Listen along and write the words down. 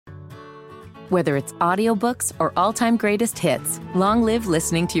Whether it's audiobooks or all-time greatest hits, long live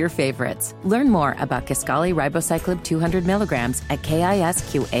listening to your favorites. Learn more about Kisqali Ribociclib 200 milligrams at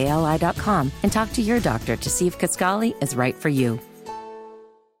KISQALI.com and talk to your doctor to see if Kisqali is right for you.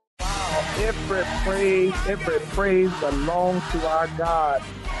 Wow, every praise belongs to our God.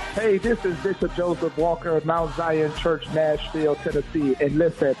 Hey, this is Bishop Joseph Walker of Mount Zion Church, Nashville, Tennessee. And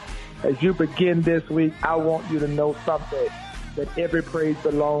listen, as you begin this week, I want you to know something, that every praise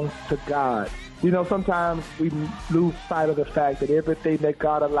belongs to God. You know, sometimes we lose sight of the fact that everything that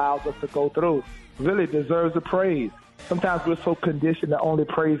God allows us to go through really deserves a praise. Sometimes we're so conditioned to only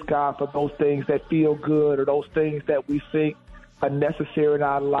praise God for those things that feel good or those things that we think are necessary in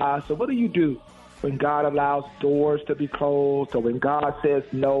our lives. So what do you do when God allows doors to be closed or when God says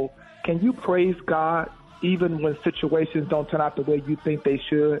no? Can you praise God even when situations don't turn out the way you think they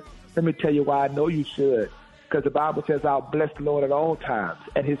should? Let me tell you why I know you should. Because the Bible says, I'll bless the Lord at all times,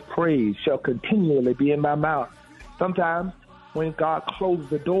 and his praise shall continually be in my mouth. Sometimes when God closes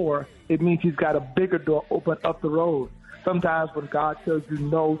the door, it means he's got a bigger door open up the road. Sometimes when God tells you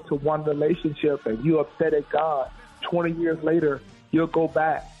no to one relationship and you're upset at God, 20 years later, you'll go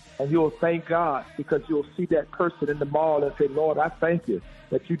back and you'll thank God because you'll see that person in the mall and say, Lord, I thank you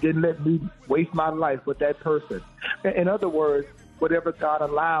that you didn't let me waste my life with that person. In other words, whatever God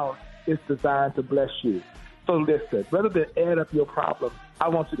allows is designed to bless you. So listen, rather than add up your problems, I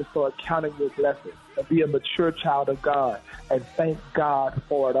want you to start counting your blessings and be a mature child of God and thank God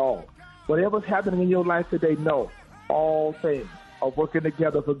for it all. Whatever's happening in your life today, know all things are working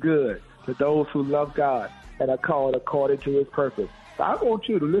together for good to those who love God and are called according to his purpose. So I want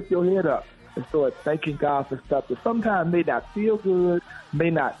you to lift your head up and start thanking God for stuff that sometimes may not feel good, may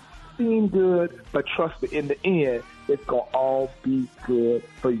not seem good, but trust me, in the end, it's going to all be good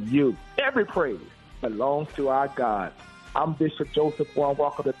for you. Every praise belongs to our God. I'm Bishop Joseph Warren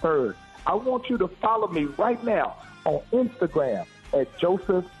Walker III. I want you to follow me right now on Instagram at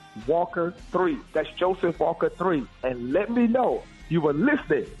Joseph Walker 3. That's Joseph Walker 3. And let me know you were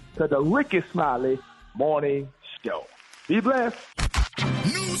listening to the Rickey Smiley Morning Show. Be blessed.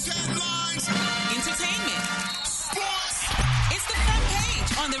 News headlines, entertainment, sports. It's the front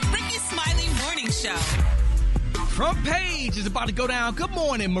page on the Rickey Smiley Morning Show. Front page is about to go down. Good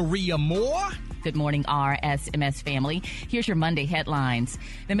morning, Maria Moore. Good morning, RSMS family. Here's your Monday headlines.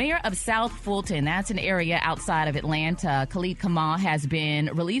 The mayor of South Fulton, that's an area outside of Atlanta, Khalid Kamal, has been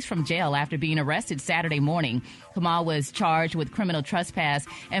released from jail after being arrested Saturday morning. Kamal was charged with criminal trespass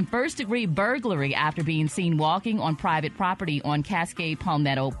and first-degree burglary after being seen walking on private property on Cascade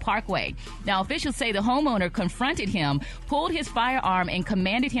Palmetto Parkway. Now, officials say the homeowner confronted him, pulled his firearm, and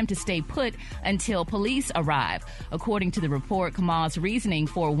commanded him to stay put until police arrive. According to the report, Kamal's reasoning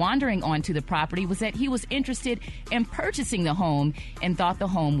for wandering onto the property was that he was interested in purchasing the home and thought the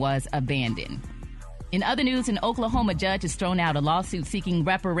home was abandoned. In other news, an Oklahoma judge has thrown out a lawsuit seeking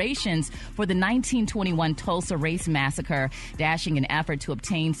reparations for the 1921 Tulsa Race Massacre, dashing an effort to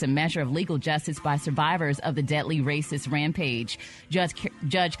obtain some measure of legal justice by survivors of the deadly racist rampage.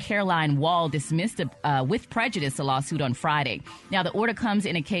 Judge Caroline Wall dismissed with prejudice a lawsuit on Friday. Now, the order comes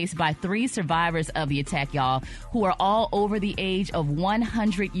in a case by 3 survivors of the attack, y'all, who are all over the age of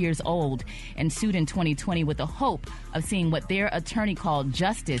 100 years old and sued in 2020 with the hope of seeing what their attorney called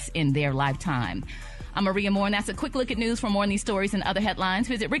justice in their lifetime. I'm Maria Moore, and that's a quick look at news. For more on these stories and other headlines,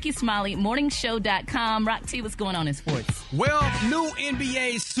 visit RickeySmileyMorningShow.com. Rock T, what's going on in sports? Well, new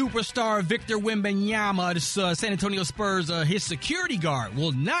NBA superstar Victor Wembanyama, the San Antonio Spurs, his security guard,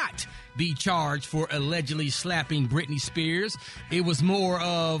 will not be charged for allegedly slapping Britney Spears. It was more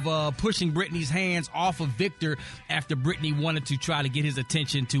of pushing Britney's hands off of Victor after Britney wanted to try to get his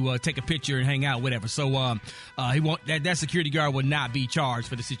attention to take a picture and hang out, whatever. So he won't. That security guard will not be charged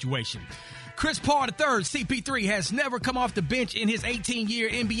for the situation. Chris Paul III, CP3, has never come off the bench in his 18-year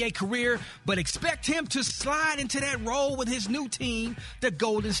NBA career, but expect him to slide into that role with his new team, the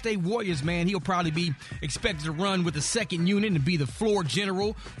Golden State Warriors, man. He'll probably be expected to run with the second unit and be the floor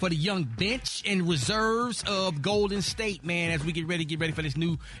general for the young bench and reserves of Golden State, man, as we get ready for this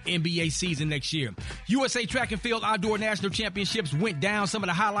new NBA season next year. USA Track and Field Outdoor National Championships went down. Some of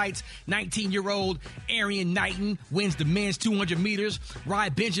the highlights: 19-year-old Arian Knighton wins the men's 200 meters. Rye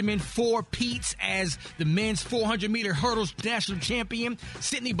Benjamin, 4 P as the men's 400-meter hurdles national champion.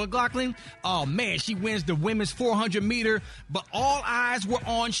 Sydney McLaughlin, oh man, she wins the women's 400-meter, but all eyes were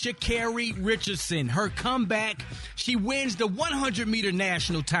on Sha'Carri Richardson. Her comeback, she wins the 100-meter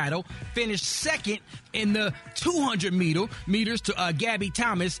national title. finished second in the 200 meters to Gabby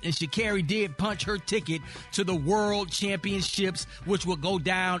Thomas, and Sha'Carri did punch her ticket to the World Championships, which will go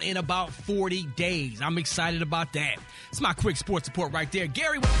down in about 40 days. I'm excited about that. It's my quick sports report right there.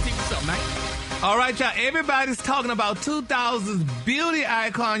 Gary, what's up, man? All right, y'all. Everybody's talking about 2000's beauty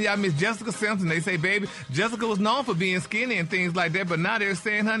icon, y'all, Miss Jessica Simpson. They say, baby, Jessica was known for being skinny and things like that, but now they're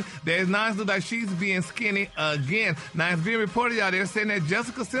saying, honey, there's nice look like she's being skinny again. Now, it's being reported, y'all, they're saying that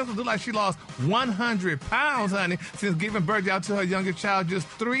Jessica Simpson look like she lost 100 pounds, honey, since giving birth out to her youngest child just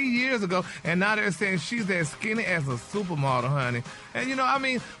 3 years ago, and now they're saying she's as skinny as a supermodel, honey. And, you know, I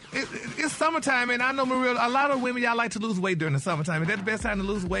mean, it's summertime, and I know, Maria, a lot of women, y'all like to lose weight during the summertime. Is that the best time to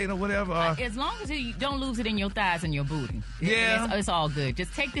lose weight or whatever? As long as you don't lose it in your thighs and your booty. Yeah. It's all good.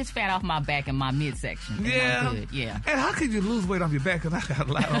 Just take this fat off my back and my midsection. Yeah. I'm good. Yeah. And how could you lose weight off your back? Because I got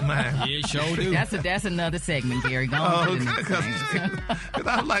a lot on mine. Yeah, sure do. That's another segment, Gary. Go on to the next thing. Because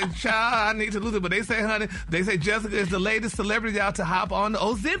I'm like, child, I need to lose it. But they say, honey, Jessica is the latest celebrity out to hop on the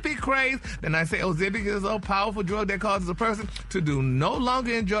Ozempic craze. Then I say Ozempic is a powerful drug that causes a person to no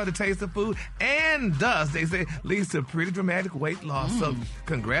longer enjoy the taste of food, and thus, they say, leads to pretty dramatic weight loss. So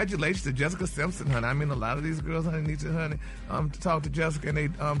congratulations to Jessica Simpson, honey. I mean, a lot of these girls, honey, need to, honey, to talk to Jessica and they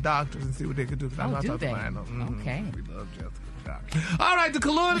doctors and see what they can do. Because I'm not talking to mine. Okay. We love Jessica. All right, the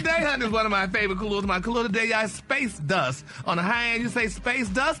color of the day, honey, is one of my favorite colors. My color of the day, y'all, is space dust. On the high end, you say space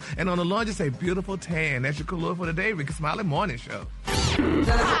dust, and on the low end, you say beautiful tan. That's your color for the day, Rickey Smiley Morning Show.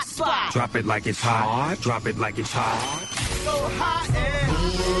 The hot spot. Drop it like it's hot. Drop it like it's hot. So hot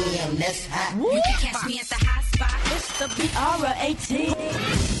and that's hot. You can catch me at the hot spot. It's the BR18.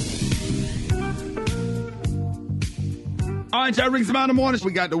 All right, y'all, Rickey Smiley Morning.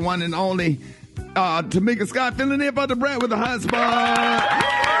 We got the one and only Tamika Scott filling in for the Brat with the hot spot.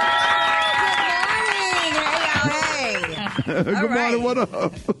 Good Good morning, what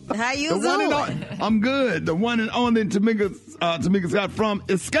up? How you doing? I'm good. The one and only Tamika Scott from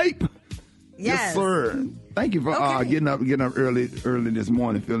Escape. Yes, sir. Thank you for getting up early this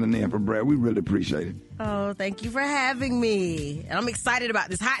morning, filling in for Brad. We really appreciate it. Oh, thank you for having me. And I'm excited about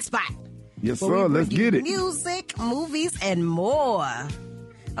this hot spot. Yes, sir. Let's get it. Music, movies, and more.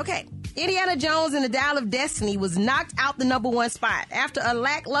 Okay. Indiana Jones and the Dial of Destiny was knocked out the #1 spot after a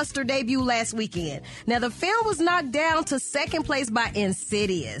lackluster debut last weekend. Now, the film was knocked down to second place by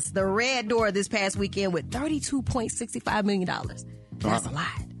Insidious, the Red Door, this past weekend with $32.65 million. That's a lot.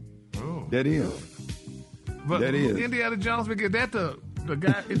 Oh. That is. But that is. Indiana Jones, because that the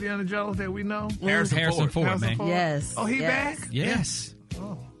guy Indiana Jones that we know? Harrison Ford, man. Yes. Oh, he back? Yes.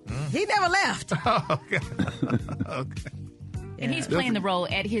 Oh. He never left. Oh, okay. Okay. And he's playing the role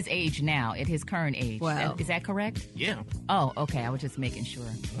at his age now, at his current age. Wow. Is that correct? Yeah. Oh, okay. I was just making sure.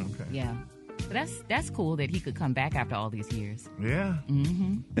 Okay. Yeah. But that's cool that he could come back after all these years. Yeah.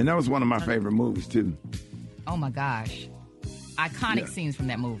 Mm-hmm. And that was one of my favorite movies, too. Oh, my gosh. Iconic scenes from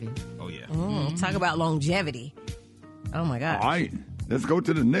that movie. Oh, yeah. Talk about longevity. Oh, my gosh. All right. Let's go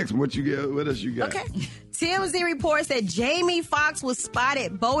to the next one. What else you got? Okay. TMZ reports that Jamie Foxx was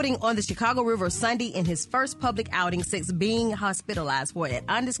spotted boating on the Chicago River Sunday in his first public outing since being hospitalized for an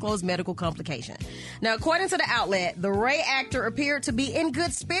undisclosed medical complication. Now, according to the outlet, the Ray actor appeared to be in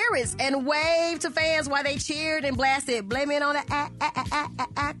good spirits and waved to fans while they cheered and blasted, "Blame it on the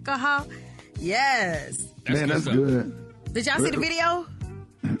alcohol." Yes. Man, that's good. Did y'all see the video?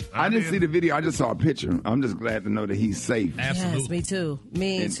 I didn't see the video. I just saw a picture. I'm just glad to know that he's safe. Absolutely. Yes, me too.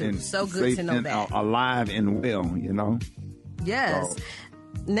 Me too. And So good to know and, that. alive and well, you know? Yes.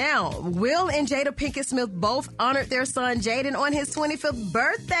 Now, Will and Jada Pinkett Smith both honored their son Jaden on his 25th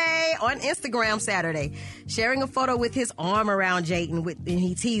birthday on Instagram Saturday, sharing a photo with his arm around Jaden, and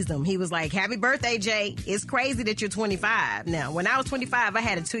he teased him. He was like, "Happy birthday, Jay. It's crazy that you're 25. Now, when I was 25, I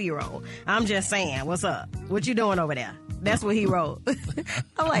had a 2-year-old. I'm just saying, what's up? What you doing over there?" That's what he wrote.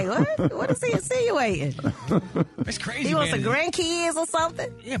 I'm like, what? What is he insinuating? That's crazy, He wants man. some grandkids or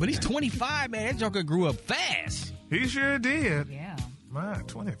something? Yeah, but he's 25, man. That joker grew up fast. He sure did. Yeah. My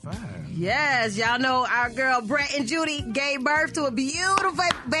 25. Yes, y'all know our girl Brat and Judy gave birth to a beautiful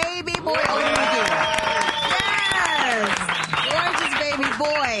baby boy over the weekend. Yes, gorgeous baby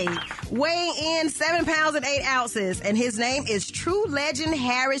boy, weighing in 7 pounds and 8 ounces, and his name is True Legend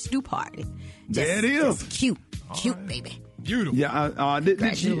Harris Dupart. There it is. Cute baby. Beautiful. Yeah,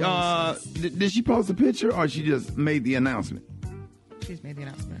 did she post a picture or she just made the announcement? She's made the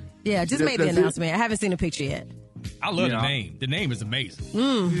announcement. Yeah, just made the announcement. I haven't seen a picture yet. I love the name. The name is amazing.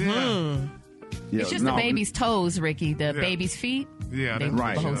 Mm-hmm. Yeah, It's just the baby's toes, Ricky. The baby's feet. Yeah, They that's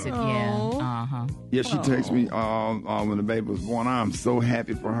right. post it. Yeah. Uh-huh. Yeah, she texted me when the baby was born. I'm so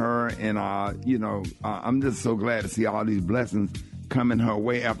happy for her, and I'm just so glad to see all these blessings coming her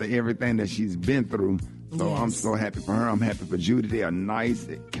way after everything that she's been through. So I'm so happy for her. I'm happy for Judy. They are nice,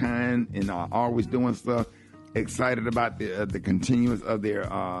 they're kind, and are always doing stuff. Excited about the continuance of their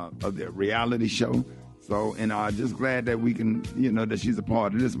reality show. So, and just glad that we can, that she's a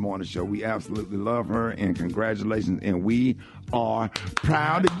part of this morning show. We absolutely love her, and congratulations. And we are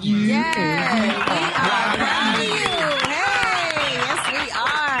proud of you. Yes, we are proud of you. Hey, yes, we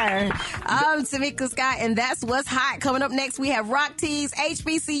are. I'm Tamika Scott, and that's what's hot. Coming up next, we have Rock T's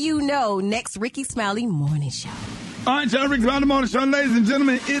HBCU Know. Next, Rickey Smiley Morning Show. All right, y'all, Rickey Smiley Morning Show. Ladies and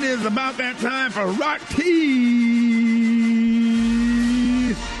gentlemen, it is about that time for Rock T's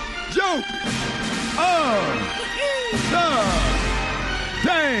Joke of the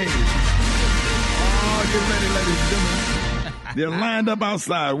Day. Oh, get ready, ladies and gentlemen. They're lined up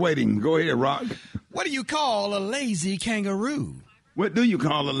outside waiting. Go ahead, Rock. What do you call a lazy kangaroo? What do you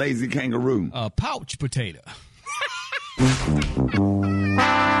call a lazy kangaroo? A pouch potato.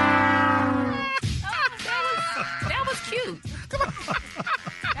 That was cute. Come on.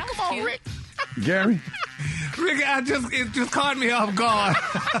 That was cute. Rick. Gary? Rickey, it just caught me off guard.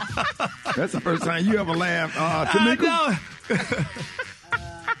 That's the first time you ever laughed. Tamika?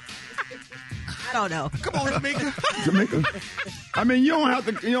 I don't know. Come on, Tamika. Tamika. I mean, you don't have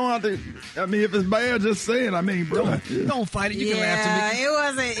to. I mean, if it's bad, just say it. I mean, bro. Don't fight it. You can laugh,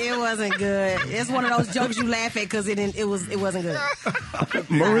 Tamika. It wasn't good. It's one of those jokes you laugh at because it wasn't good.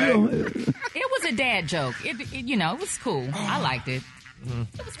 Maria. It was a dad joke. It was cool. I liked it.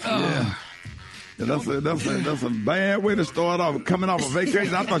 It was cool. Yeah. That's a bad way to start off. Coming off a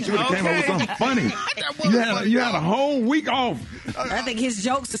vacation, I thought you would have came up with something funny. You had a whole week off. I think his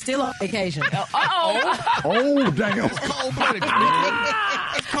jokes are still on vacation. Oh, damn. It's cold-blooded, Tamika.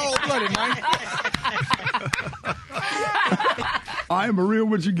 It's cold-blooded, man. All right, Maria,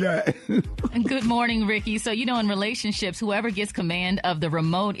 what you got? Good morning, Rickey. So, in relationships, whoever gets command of the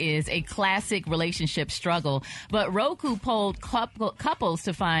remote is a classic relationship struggle. But Roku polled couples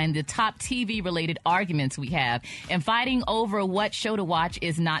to find the top TV-related arguments we have. And fighting over what show to watch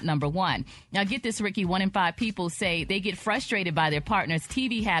is not number one. Now, get this, Rickey. 1 in 5 people say they get frustrated by their partner's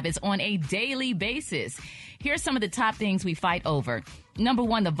TV habits on a daily basis. Here's some of the top things we fight over. Number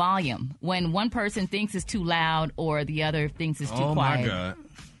 1, the volume. When one person thinks it's too loud or the other thinks it's too quiet. Oh, my God.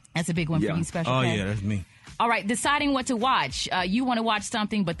 That's a big one for you, Special Oh, K. yeah, that's me. All right, deciding what to watch. You want to watch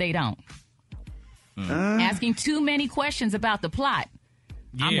something, but they don't. Asking too many questions about the plot.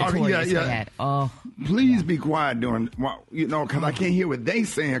 Yeah. I'm notorious for that. Oh, Please be quiet during, because I can't hear what they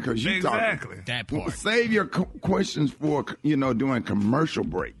saying because you Exactly. talking. That part. Save your questions for, during commercial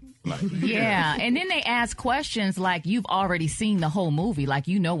break. yeah. And then they ask questions like you've already seen the whole movie, like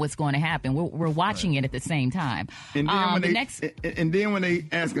you know what's going to happen. We're watching it at the same time. And then when they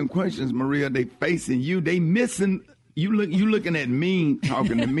asking questions, Maria, they facing you. They missing. You looking at me,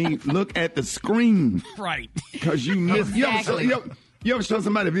 talking to me. Look at the screen. Right. Because you miss. Exactly. You ever show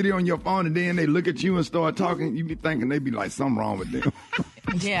somebody a video on your phone and then they look at you and start talking? You be thinking they be like, something wrong with them.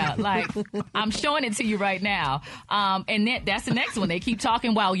 Yeah, like I'm showing it to you right now. And that's the next one. They keep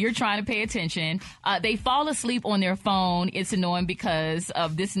talking while you're trying to pay attention. They fall asleep on their phone. It's annoying because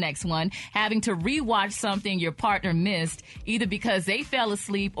of this next one. Having to rewatch something your partner missed, either because they fell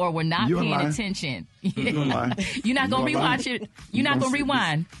asleep or were not paying attention. You're not going to rewatch it. You're not going to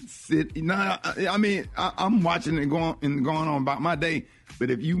rewind. I'm watching it going on about my day. But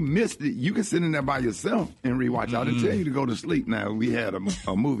if you missed it, you can sit in there by yourself and rewatch. I didn't tell you to go to sleep. Now we had a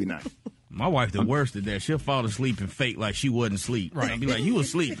movie night. My wife the worst at that. She'll fall asleep and fake like she wasn't asleep. Right. I'll be like, you was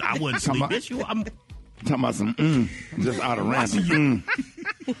asleep. I wasn't asleep. Bitch, I'm talking about some just out of random.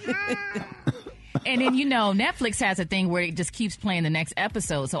 And then, Netflix has a thing where it just keeps playing the next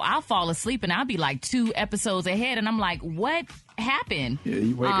episode. So I'll fall asleep and I'll be like 2 episodes ahead. And I'm like, what happened? Yeah,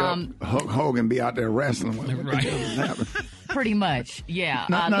 you wake up, Hulk Hogan be out there wrestling. Right. Pretty much, yeah.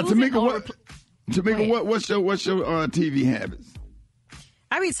 Now Tamika, what's your TV habits?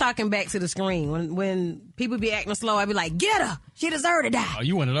 I be talking back to the screen. When people be acting slow, I be like, get her. She deserved to die. Oh,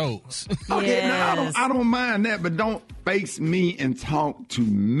 you one of those. Okay, yes. I don't mind that, but don't face me and talk to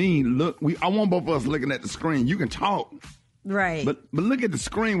me. Look, I want both of us looking at the screen. You can talk. Right. But look at the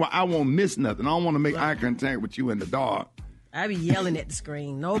screen where I won't miss nothing. I don't want to make eye contact with you in the dark. I be yelling at the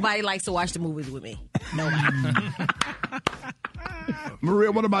screen. Nobody likes to watch the movies with me. Nobody.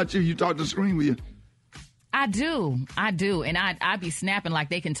 Maria, what about you? You talk to the screen with you? I do. And I be snapping like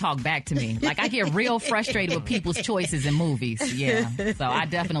they can talk back to me. Like I get real frustrated with people's choices in movies. Yeah. So I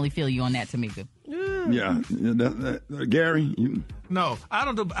definitely feel you on that, Tamika. Yeah. Gary, No, I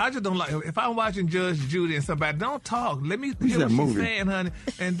don't. I just don't like. If I'm watching Judge Judy and somebody, don't talk. Let me hear what she's saying, honey,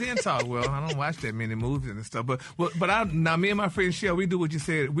 and then talk. Well, I don't watch that many movies and stuff. But now me and my friend Shell, we do what you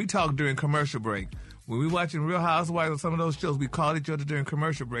said. We talk during commercial break. When we watching Real Housewives or some of those shows, we call each other during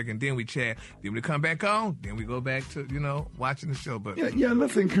commercial break, and then we chat. Then we come back on. Then we go back to watching the show. But yeah.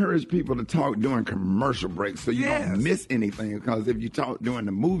 Let's encourage people to talk during commercial breaks so you don't miss anything. Because if you talk during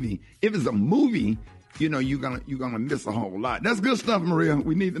the movie, if it's a movie, you're gonna miss a whole lot. That's good stuff, Maria.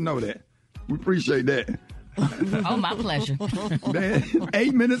 We need to know that. We appreciate that. Oh, my pleasure.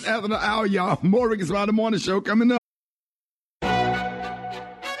 8 minutes after the hour, y'all. More Rickey Smiley Morning Show coming up.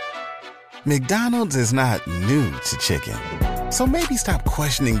 McDonald's is not new to chicken. So maybe stop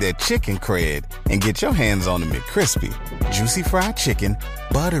questioning their chicken cred and get your hands on the McCrispy. Juicy fried chicken,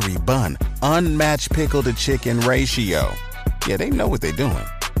 buttery bun, unmatched pickle to chicken ratio. Yeah, they know what they're doing.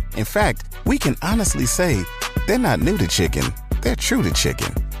 In fact, we can honestly say they're not new to chicken. They're true to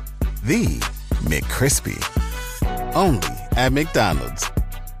chicken. The McCrispy. Only at McDonald's.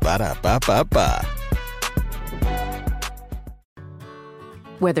 Ba-da-ba-ba-ba.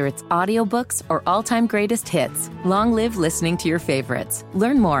 Whether it's audiobooks or all-time greatest hits, long live listening to your favorites.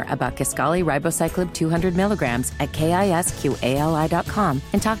 Learn more about Kisqali Ribociclib 200 milligrams at KISQALI.com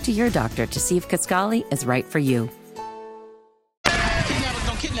and talk to your doctor to see if Kisqali is right for you. Kidnappers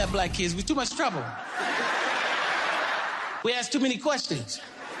don't kidnap black kids. We're too much trouble. We ask too many questions.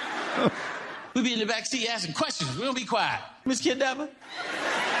 We be in the back seat asking questions. We don't be quiet. Miss Kidnapper?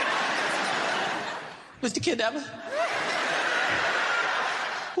 Mr. Kidnapper?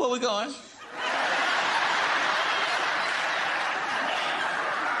 Where we going?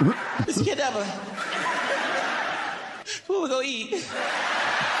 Mr. Kidnapper? Where we gonna eat?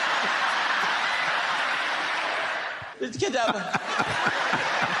 Mr. Kidnapper?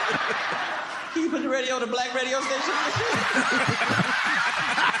 Can you put the radio on the black radio station?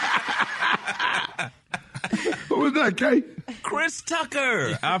 What was that, Kay? Chris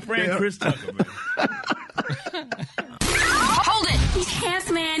Tucker. Our friend Chris Tucker, man. Hold it! He's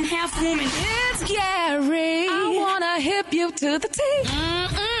half man, half woman. It's Gary. I wanna hip you to the T.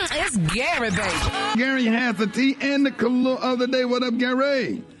 It's Gary, baby. Gary has the tea and the color of the day. What up,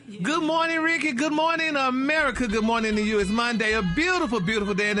 Gary? Good morning, Ricky. Good morning, America. Good morning to you. It's Monday, a beautiful,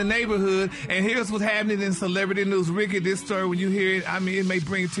 beautiful day in the neighborhood. And here's what's happening in celebrity news. Ricky, this story, when you hear it, I mean, it may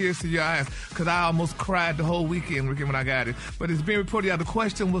bring tears to your eyes because I almost cried the whole weekend, Ricky, when I got it. But it's being reported out. The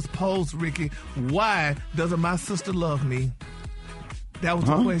question was posed, Ricky, why doesn't my sister love me? That was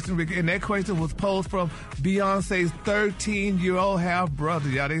the question, Ricky. And that question was posed from Beyonce's 13-year-old half-brother,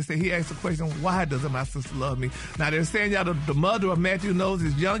 y'all. They say he asked the question, why doesn't my sister love me? Now, they're saying, y'all, the mother of Matthew Knowles,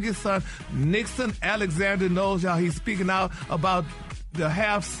 his youngest son, Nixon Alexander Knowles, y'all, he's speaking out about the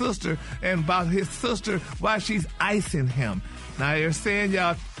half-sister and about his sister, why she's icing him. Now, they're saying,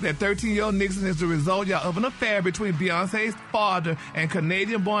 y'all, that 13-year-old Nixon is the result, y'all, of an affair between Beyonce's father and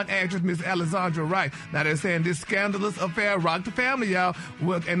Canadian-born actress Miss Alexandra Wright. Now, they're saying this scandalous affair rocked the family, y'all,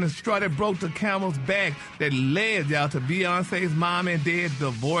 and the straw that broke the camel's back that led, y'all, to Beyonce's mom and dad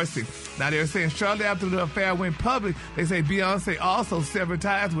divorcing. Now, they're saying shortly after the affair went public, they say Beyonce also severed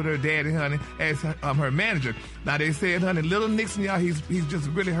ties with her daddy, honey, as her manager. Now, they said, honey, little Nixon, y'all, he's just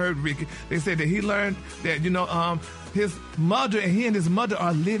really hurt, Ricky. They said that he learned that, his mother and he and his mother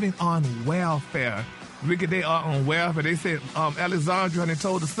are living on welfare. Ricky, they are on welfare. They said Alexandra and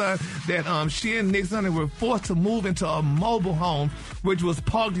told the son that she and Nixon were forced to move into a mobile home, which was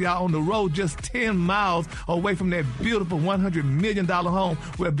parked y'all on the road just 10 miles away from that beautiful $100 million home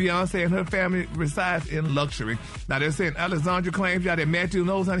where Beyonce and her family resides in luxury. Now, they're saying Alexandra claims y'all that Matthew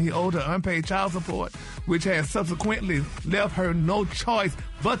knows, honey, he owed her unpaid child support, which has subsequently left her no choice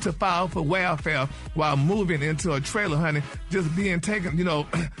but to file for welfare while moving into a trailer, honey, just being taken,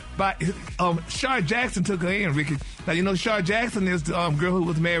 by Shar Jackson took her in, Ricky. Now, Shar Jackson is the girl who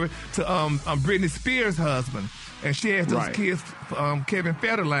was married to Britney Spears' husband. And she has those kids, Kevin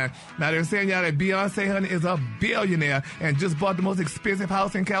Federline. Now, they're saying, y'all, that Beyonce, honey, is a billionaire and just bought the most expensive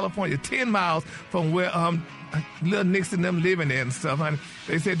house in California, 10 miles from where Lil Nixon them living at and stuff, honey.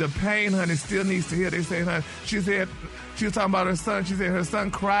 They said the pain, honey, still needs to heal. They said, honey, she said, she was talking about her son. She said her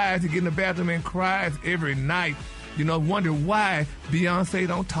son cries. He get in the bathroom and cries every night. Wonder why Beyonce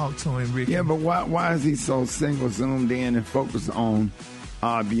don't talk to him, Ricky. Yeah, but why is he so single, zoomed in, and focused on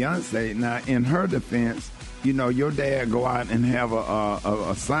Beyonce? Now, in her defense, your dad go out and have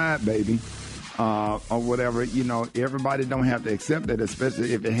a side baby or whatever. Everybody don't have to accept that,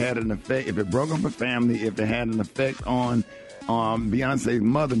 especially if it had an effect, if it broke up a family, if it had an effect on Beyonce's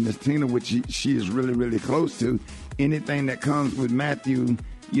mother, Miss Tina, which she is really, really close to. Anything that comes with Matthew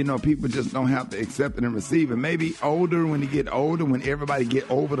people just don't have to accept it and receive it. Maybe older, when you get older, when everybody get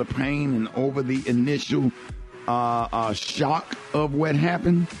over the pain and over the initial shock of what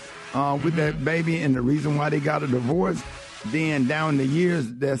happened with that baby and the reason why they got a divorce, then down the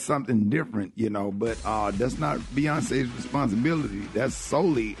years, that's something different, But that's not Beyonce's responsibility. That's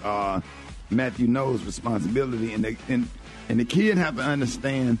solely Matthew Noah's responsibility. And the kid have to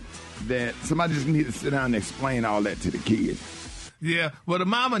understand that somebody just needs to sit down and explain all that to the kid. Yeah, well, the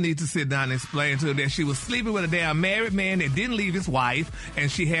mama needs to sit down and explain to her that she was sleeping with a damn married man that didn't leave his wife, and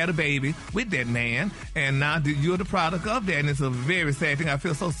she had a baby with that man, and now you're the product of that, and it's a very sad thing. I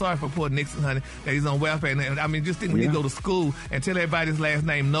feel so sorry for poor Nixon, honey, that he's on welfare. And I mean, just think when you go to school and tell everybody his last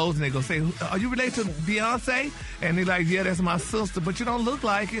name knows, and they go say, are you related to Beyonce? And they're like, yeah, that's my sister, but you don't look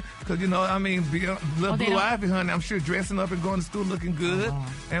like it, because, little Blue Ivy, honey, I'm sure dressing up and going to school looking good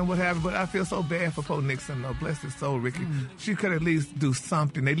and what have you, but I feel so bad for poor Nixon, though. Bless his soul, Rickey. She could at least do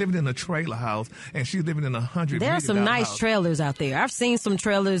something. They living in a trailer house, and she's living in $100 million There are some nice house. trailers out there. I've seen some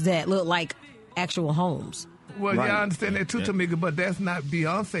trailers that look like actual homes. Well, yeah, I understand that too, Tamika, but that's not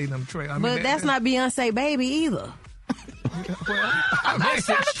Beyonce them trailers. But that's not Beyonce baby either. I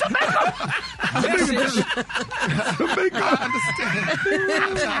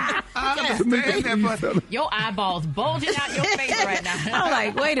understand that, but your eyeballs bulging out your face right now. I'm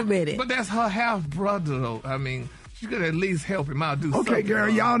like, wait a minute. But that's her half brother, though. I mean, she could at least help him out. Do something. Okay,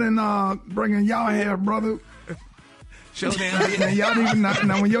 Gary, y'all didn't bring in y'all half brother. Show them. Y'all didn't even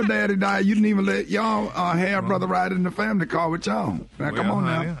now when your daddy died, you didn't even let y'all half brother ride in the family car with y'all. Now come on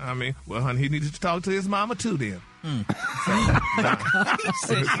honey, now. I mean, honey, he needed to talk to his mama too then. Talk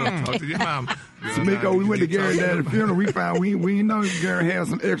to your mama. Tamika, we went to Gary's daddy's funeral. We found we know Gary had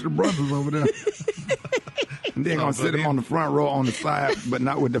some extra brothers over there. And they're gonna sit him on the front row on the side, but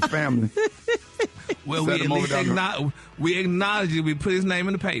not with the family. Well, we at least acknowledge it. We put his name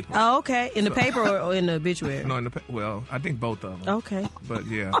in the paper. Oh, okay. In the paper or in the obituary? No, well, I think both of them. Okay. But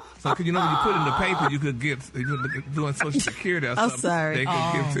yeah. So, when you put it in the paper, you could get, doing Social Security or something. I'm sorry. They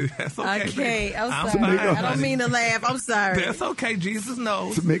could give to you. That's okay. Okay, I'm sorry. I don't mean to laugh. I'm sorry. That's okay. Jesus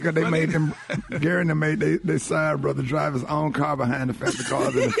knows. Tamika, they made them, Gary and them made their side brother drive his own car behind the family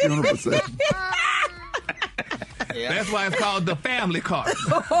cars in the funeral procession. Yeah. That's why it's called the family car. Okay,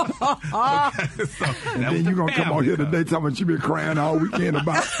 so and then you're going to come on here today talking about you been crying all weekend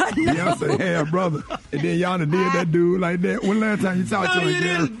about Beyonce half brother. And then y'all done did that dude like that. When last time you talked to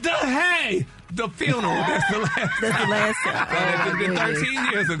him, Gary? Hey! The funeral. That's the last time. It's been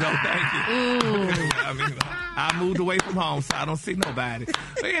 13 years ago. Thank you. I mean, I moved away from home, so I don't see nobody.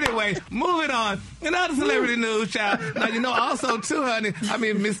 But anyway, moving on. Another celebrity news, child. Now, also, too, honey, I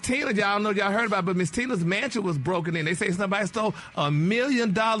mean, Miss Tina, y'all know y'all heard about it, but Miss Tina's mansion was broken in. They say somebody stole $1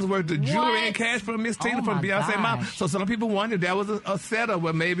 million worth of jewelry and cash from Miss Tina from Beyonce's mom. So some people wondered if that was a setup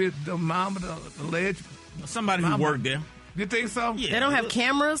where maybe the mom of the alleged somebody who worked there. You think so? Yeah. They don't have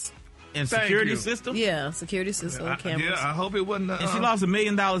cameras? And security system? Yeah, security system and cameras. Yeah, I hope it wasn't. And she lost $1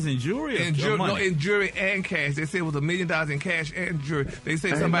 million in jewelry. In jewelry and cash. They said it was $1 million in cash and jewelry. They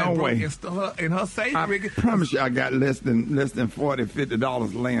said somebody broke in her safe. I promise you, I got less than $40,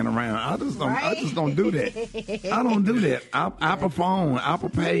 $50 laying around. I just don't do that. I don't do that. Apple phone, Apple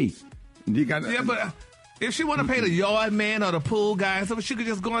Pay. But if she want to pay the yard man or the pool guy, so she could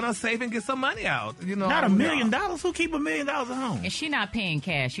just go in her safe and get some money out. Not $1 million. Who keep $1 million at home? And she not paying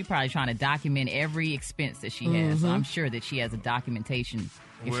cash. She probably trying to document every expense that she has. So I'm sure that she has a documentation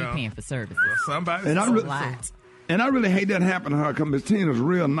if she's paying for services. Somebody. And I really hate that happen to her because Miss Tina's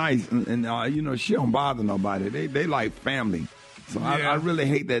real nice and she don't bother nobody. They like family. So I really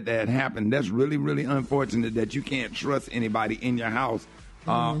hate that happened. That's really, really unfortunate that you can't trust anybody in your house.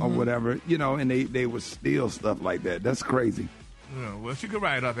 Or whatever, and they would steal stuff like that. That's crazy. Yeah, well, she could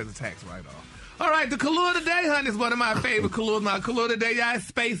write it off as a tax write-off. All right, the color today, honey, is one of my favorite colors. Now, color today, y'all, is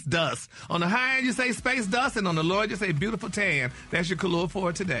space dust. On the high end, you say space dust, and on the low end, you say beautiful tan. That's your color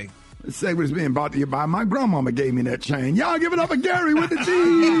for today. This segment is being brought to you by my grandmama gave me that chain. Y'all give it up for Gary with the G.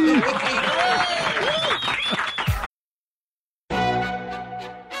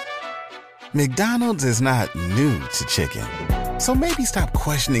 McDonald's is not new to chicken. So maybe stop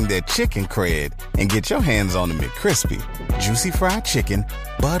questioning their chicken cred and get your hands on the McCrispy. Juicy fried chicken,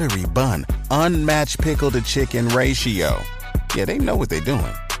 buttery bun, unmatched pickle to chicken ratio. Yeah, they know what they're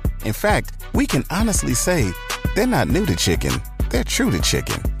doing. In fact, we can honestly say they're not new to chicken, they're true to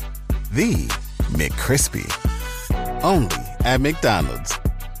chicken. The McCrispy. Only at McDonald's.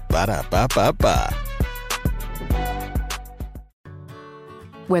 Ba-da-ba-ba-ba.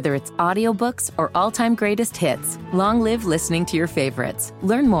 Whether it's audiobooks or all-time greatest hits, long live listening to your favorites.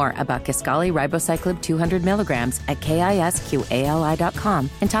 Learn more about Kisqali Ribociclib 200 milligrams at KISQALI.com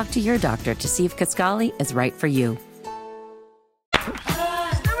and talk to your doctor to see if Kisqali is right for you. All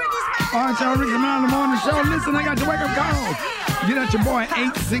right, y'all, Rickey Smiley Morning Show. Listen, I got your wake-up call. Get at your boy,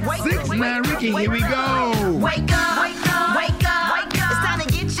 866. Now, Rickey, here we go. Wake up, wake up, wake up, wake up. It's time to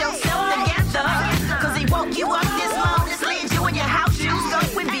get yourself together. Cause he woke you up this morning, slid you in your house shoes up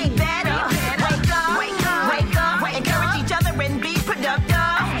and be better. Wake up, wake up, wake up. Encourage each other and be productive.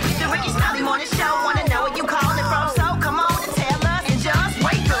 The Rickey Smiley Morning Show, wanna know where you calling from, so come on and tell us and just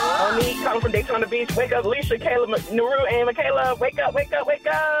wake up. Monique calling from Daytona Beach. Wake up, Alicia, Caleb, Naru, and Michaela. Wake up, wake up, wake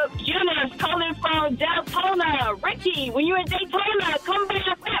up. Eunice calling from Daytona. Ricky, when you're in Daytona, come by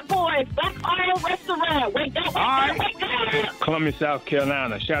Fat Boys, Black Oil Restaurant. Wake up, wake up. Columbia, South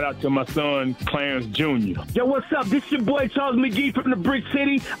Carolina. Shout out to my son, Clarence Jr. Yo, what's up? This your boy, Charles McGee from the Brick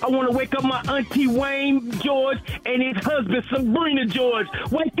City. I want to wake up my auntie, Wayne George, and his husband, Sabrina George.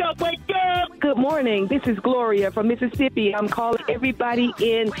 Wake up, wake up. Good morning. This is Gloria from Mississippi. I'm calling everybody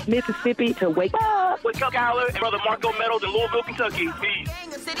in Mississippi to wake up. Wake up, Kyler, and Brother Marco Meadows in Louisville, Kentucky. Peace.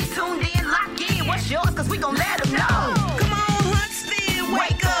 City tuned in, lock in. What's yours? Cause we gon' let them know. Come on, Huntsville,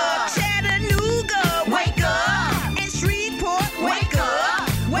 wake up. Chattanooga, wake up. And Shreveport, wake up.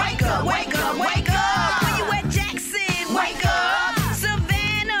 Wake up, wake up, wake up. Where you at, Jackson? Wake up.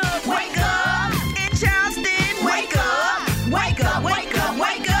 Savannah, wake up. And Charleston, wake up. Wake up, wake up,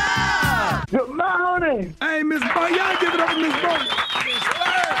 wake up. Good morning. Hey, Miss Bird, y'all give it up to Miss Bird.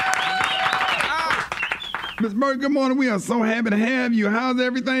 Miss Bird, good morning. We are so happy to have you. How's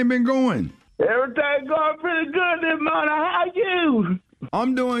everything been going? Everything going pretty good this morning. How you?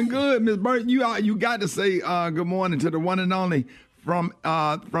 I'm doing good, Miss Bird. You got to say good morning to the one and only from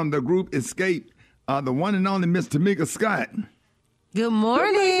the group Escape, the one and only Miss Tamika Scott. Good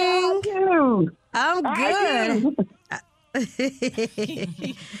morning. I'm good.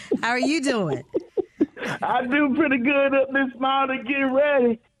 How are you doing? I do pretty good up this morning. Get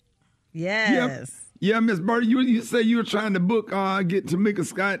ready. Yes. Yeah, Miss Bird, you say you were trying to book, get Tamika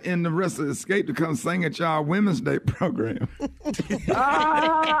Scott and the rest of Escape to come sing at y'all Women's Day program.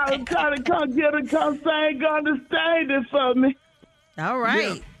 I'm trying to come get her, come sing on the stage for me. All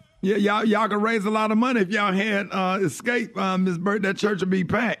right. Yeah, y'all can raise a lot of money if y'all had Escape, Miss Bird. That church would be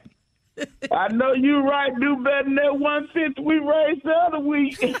packed. I know you right. Do better than that 150 we raised the other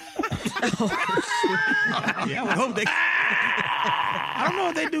week. Yeah, I hope they. I don't know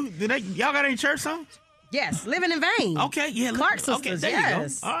if they do. Y'all got any church songs? Yes, Living in Vain. Okay, yeah. Clark Sisters, okay, there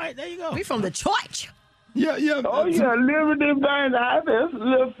yes. you go. All right, there you go. We from the church. Yeah. Oh, yeah, Living in Vain. There's a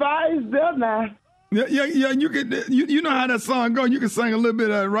little fires there now. Yeah. You can. You know how that song goes. You can sing a little bit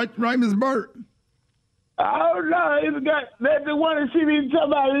of right, Miss Bird. Oh no, it's got that's the one that she be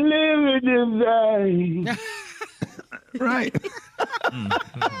talking about living in vain. Right.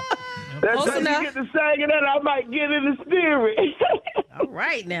 That's how you get to sing it, and I might get in the spirit. All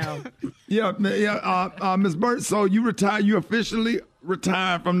right now. Yeah. Miss Bird. So you retired? You officially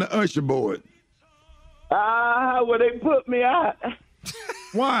retired from the usher board? Well, they put me out.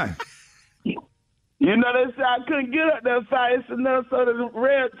 Why? You know, they said I couldn't get up there fast enough, so the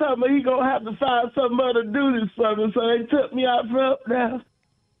red told me he gonna have to find some other duties for me, so they took me out from up there.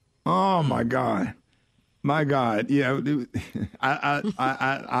 Oh my God. Yeah,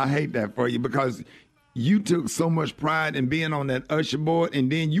 I hate that for you because you took so much pride in being on that usher board,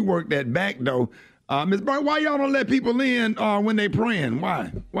 and then you worked that back door. Ms. Bird, why y'all don't let people in when they praying?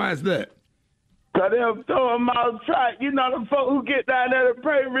 Why? Why is that? Because they'll throw them out track. You know, the folk who get down there to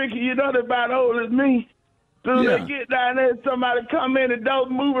pray, Ricky, you know they're about old as me. So they get down there, somebody come in and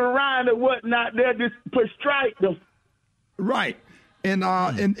don't move around and whatnot, they'll just strike them. Right. And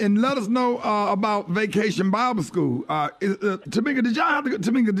let us know about Vacation Bible School. Tamika, did y'all have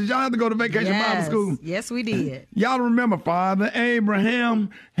to go to Vacation Bible School? Yes, we did. Y'all remember Father Abraham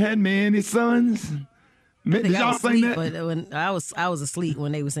had many sons? Did y'all sing that? But when I was asleep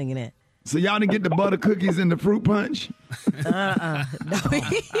when they were singing that. So y'all didn't get the butter cookies and the fruit punch? No, that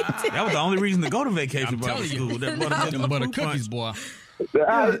was the only reason to go to Vacation Bible School. That butter cookies, boy.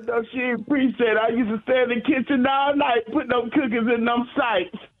 I know she appreciate it. I used to stay in the kitchen all night putting them cookies in them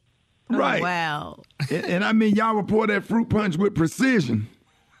sites. Right. Oh, wow. And I mean, y'all would pour that fruit punch with precision.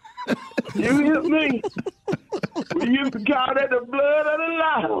 You hear me? We used to call that the blood of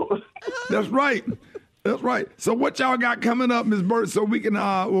the Lord. That's right. That's right. So what y'all got coming up, Ms. Burt, so we can,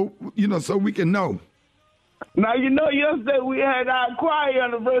 so we can know? Now, yesterday we had our choir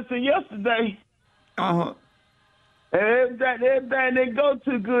anniversary yesterday. Uh-huh. And everything didn't go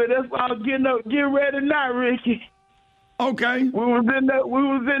too good. That's why I'm getting ready now, Ricky. Okay. We was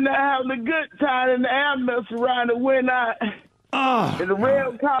in there having a good time, and the ambulance around and went out. And the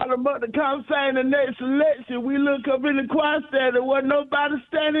rail called them up to come sing the next selection. We look up in the choir stand, there wasn't nobody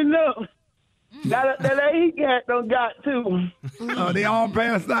standing up. That he got too. Oh, they all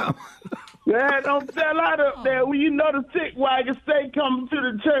passed out. Yeah, don't sell out up there. Well, you know the sick wagon stay coming to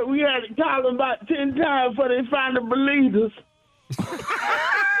the church. We had to call them about 10 times before they find the believers.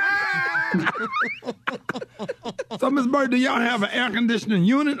 So, Miss Bird, do y'all have an air conditioning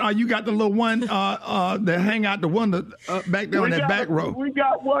unit, or you got the little one that hang out the window back there on that back row? We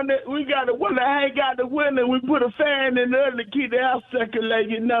got one that hang out the window. We put a fan in there to keep the air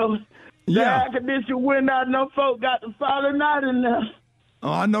circulating. You know, the air conditioning went out. No folk got to falling out in there.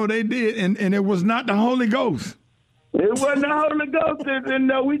 Oh, I know they did, and it was not the Holy Ghost. It wasn't the Holy Ghost, and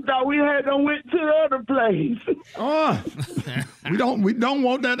we thought we had them went to the other place. We don't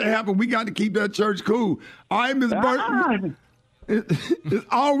want that to happen. We got to keep that church cool. All right, Miss Burton. It's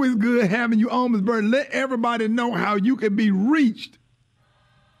always good having you on, Miss Burton. Let everybody know how you can be reached.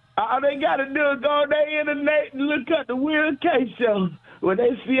 All they got to do is go on their internet and look up the Will K Show. When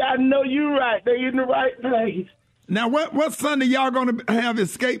they see I know you right, they in the right place. Now, what Sunday y'all going to have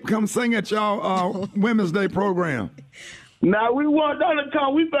Escape come sing at y'all Women's Day program? Now, we want them to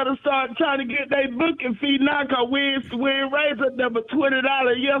come. We better start trying to get their booking fee now, because we ain't raised it there but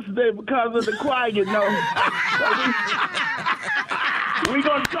 $20 yesterday because of the choir, you know. We're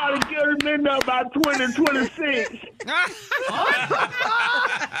going to try to get them in there by 2026. All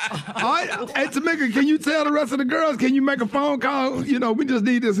right. Hey, Tamika, can you tell the rest of the girls, can you make a phone call? You know, we just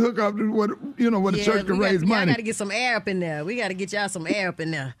need this hookup where the church can raise money. Y'all got to get some air up in there. We got to get y'all some air up in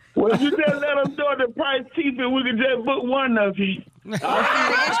there. Well, you just let them know the price cheap and we can just book one of you. I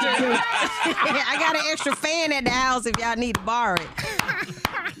got an extra fan at the house if y'all need to borrow it.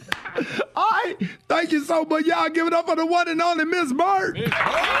 All right. Thank you so much. Y'all give it up for the one and only Miss Bird.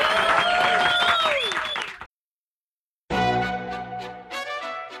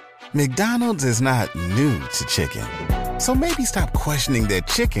 McDonald's is not new to chicken. So maybe stop questioning their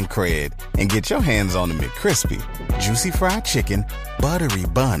chicken cred and get your hands on the McCrispy. Juicy fried chicken, buttery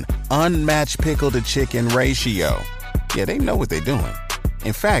bun, unmatched pickle to chicken ratio. Yeah, they know what they're doing.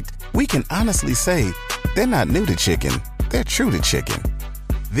 In fact, we can honestly say they're not new to chicken. They're true to chicken.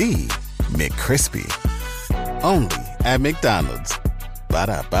 The McCrispy. Only at McDonald's.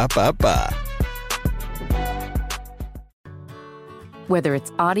 Ba-da-ba-ba-ba. Whether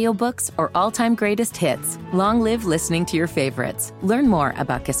it's audiobooks or all-time greatest hits, long live listening to your favorites. Learn more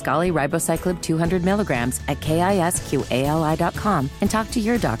about Kisqali Ribociclib 200 milligrams at KISQALI.com and talk to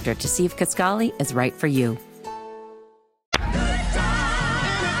your doctor to see if Kisqali is right for you.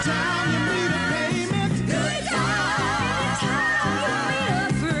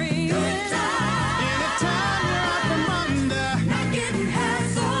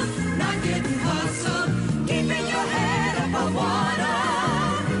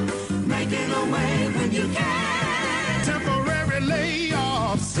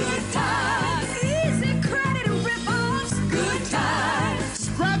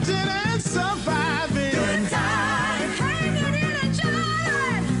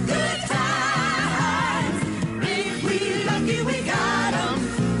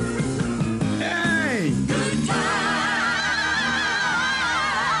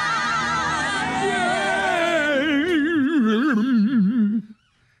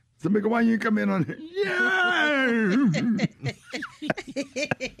 Tamika, why you come in on it? Yeah.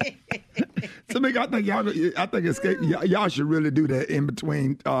 Tamika, I think Escape. Y'all should really do that in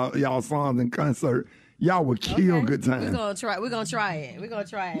between y'all songs and concert. Y'all would kill good time. We're gonna try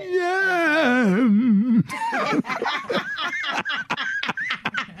it. Yeah.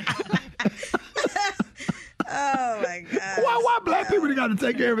 Oh my God! Why black people got to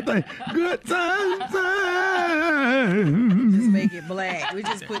take everything? Good times. Just make it black. We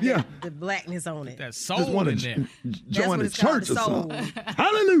just put the blackness on it. That soul in there. Join the church or something.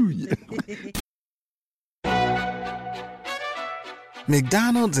 Hallelujah.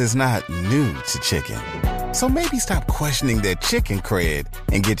 McDonald's is not new to chicken. So maybe stop questioning their chicken cred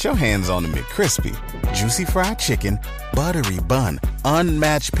and get your hands on the McCrispy. Juicy fried chicken, buttery bun,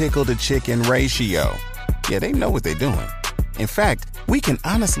 unmatched pickle to chicken ratio. Yeah, they know what they're doing. In fact, we can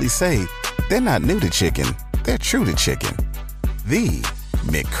honestly say they're not new to chicken. They're true to chicken. The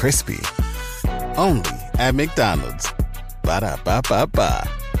McCrispy. Only at McDonald's. Ba-da-ba-ba-ba.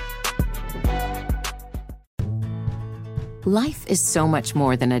 Life is so much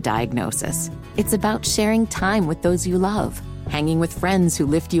more than a diagnosis. It's about sharing time with those you love, hanging with friends who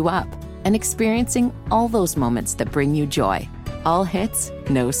lift you up, and experiencing all those moments that bring you joy. All hits,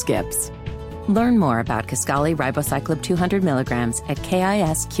 no skips. Learn more about Kisqali Ribociclib 200 milligrams at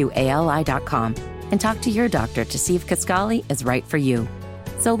KISQALI.com and talk to your doctor to see if Kisqali is right for you.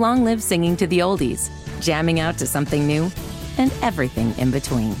 So long live singing to the oldies, jamming out to something new, and everything in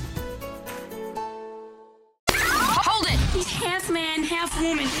between. Hold it! He's half man, half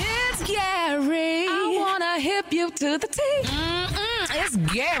woman. It's Gary. I wanna hip you to the T. It's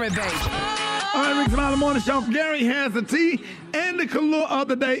Gary, baby. All right, Rickey Smiley Morning Show. Gary has the tea, and the color of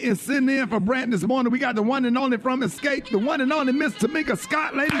the day is sitting in for Brat this morning. We got the one and only from Escape, the one and only Miss Tamika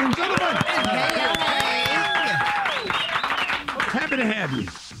Scott, ladies and gentlemen. Happy to have you.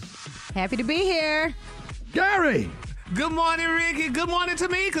 Happy to be here. Gary. Good morning, Rickey. Good morning,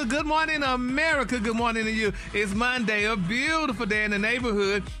 Tamika. Good morning, America. Good morning to you. It's Monday, a beautiful day in the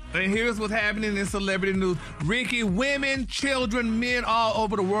neighborhood. And here's what's happening in celebrity news. Rickey, women, children, men all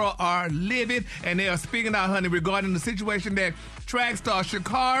over the world are livid, and they are speaking out, honey, regarding the situation that track star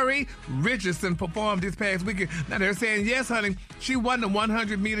Sha'Carri Richardson performed this past weekend. Now, they're saying, yes, honey, she won the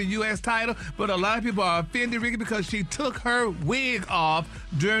 100-meter U.S. title, but a lot of people are offended, Rickey, because she took her wig off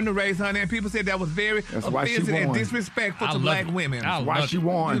during the race, honey, and people said that was very offensive and disrespectful to black women. That's why she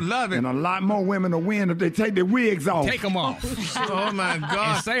won. You love it. And a lot more women will win if they take their wigs off. Take them off. Oh, my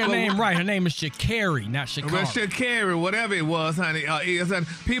God. And say her name right. Her name is Sha'Carri, not Sha'Carri. Well, Sha'Carri, whatever it was, honey, is. And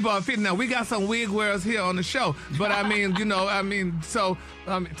people are offended. Now, we got some wig wearers here on the show, but I mean, so,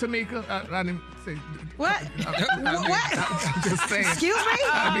 Tamika, I didn't say. What? What? I'm just saying. Excuse me?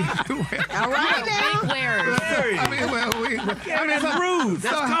 All right now. That's rude.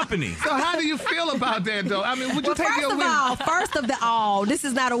 That's company. So how do you feel about that, though? I mean, would you take your wig? First of the all, this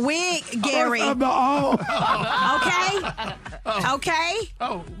is not a wig, Gary. First of the all. Okay? Okay?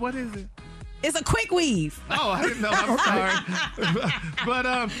 Oh, what is it? It's a quick weave. Oh, I didn't know. I'm sorry. But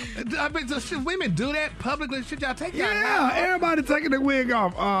I mean, should women do that publicly? Should y'all take that? Yeah, everybody taking their wig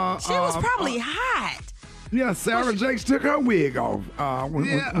off. She was probably hot. Yeah, Sarah Jakes took her wig off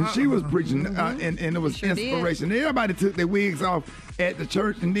when she was preaching, and it was inspiration. Everybody took their wigs off at the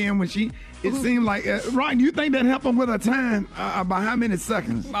church, and then when it seemed like, Ryan, you think that helped her with her time? By how many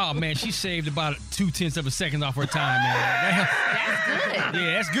seconds? Oh, man, she saved about 0.2 of a second off her time, man.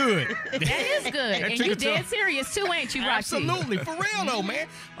 That's good. Yeah, that's good. That is good. And you dead serious, too, ain't you, Roxy? Absolutely. For real, though, man.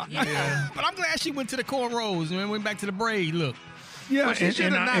 Yeah. But I'm glad she went to the cornrows and went back to the braid look. Yeah, well, and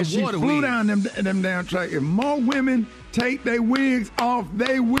she flew down them down track. If more women take their wigs off,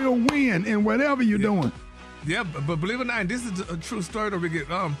 they will win in whatever you're doing. Yeah, but believe it or not, this is a true story that we get.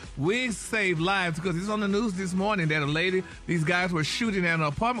 Wigs save lives, because it's on the news this morning that these guys were shooting at an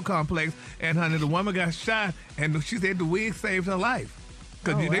apartment complex, and honey, the woman got shot, and she said the wig saved her life.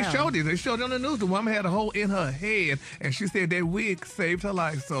 Because they showed it. They showed it on the news. The woman had a hole in her head, and she said that wig saved her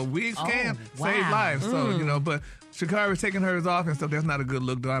life. So wigs can save lives. So, but Sha'Carri's taking hers off and stuff. That's not a good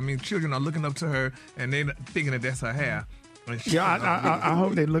look, though. I mean, children are looking up to her, and they're thinking that that's her hair. I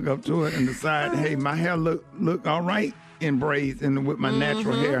hope they look up to it and decide, hey, my hair look all right in braids and with my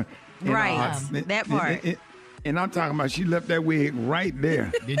natural hair. Right, that part. And I'm talking about she left that wig right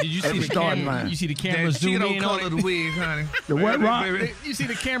there. Did you see the starting line? You see the camera zoom in on the wig, honey. The what, Rob? You see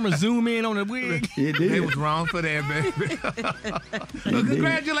the camera zoom in on the wig? It did. They was wrong for that, baby. Well,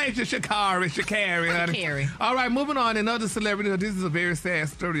 congratulations, Sha'Carri, honey. All right, moving on. Another celebrity. This is a very sad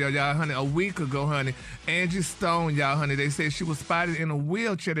story, y'all, honey. A week ago, honey, Angie Stone, y'all, honey, they said she was spotted in a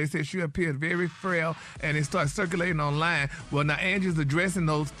wheelchair. They said she appeared very frail, and it started circulating online. Well, now Angie's addressing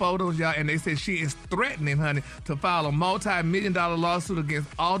those photos, y'all, and they said she is threatening, honey, to file a multi-million-dollar lawsuit against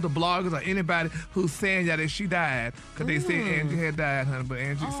all the bloggers or anybody who's saying that she died. Because they said Angie had died, honey, but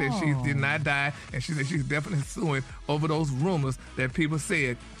Angie said she did not die, and she said she's definitely suing over those rumors that people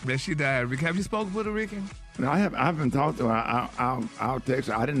said that she died. Rick, have you spoken with her, Rickey? No, I haven't talked to her. I'll text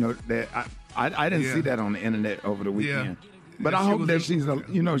her. I didn't know that. I didn't see that on the internet over the weekend. Yeah. But I hope that she's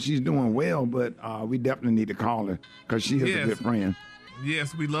doing well. But we definitely need to call her because she is a good friend.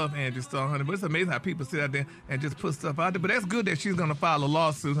 Yes, we love Angie Stone, honey. But it's amazing how people sit out there and just put stuff out there. But that's good that she's going to file a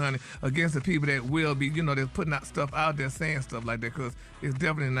lawsuit, honey, against the people that will be, they're putting out stuff out there saying stuff like that, because it's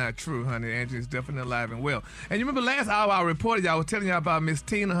definitely not true, honey. Angie is definitely alive and well. And you remember last hour I reported, y'all was telling y'all about Miss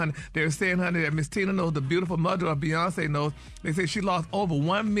Tina, honey. They were saying, honey, that Miss Tina knows the beautiful mother of Beyonce knows. They said she lost over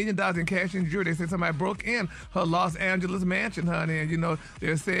 $1 million in cash and jewelry. They said somebody broke in her Los Angeles mansion, honey. And,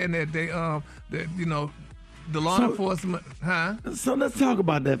 they're saying that they, the law enforcement, huh? So let's talk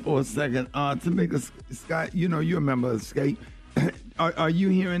about that for a second. Tamika Scott, you remember Escape. Are you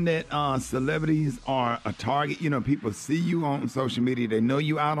hearing that celebrities are a target? People see you on social media. They know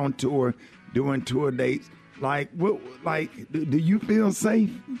you out on tour, doing tour dates. Do you feel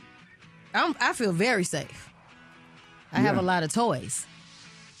safe? I feel very safe. I have a lot of toys.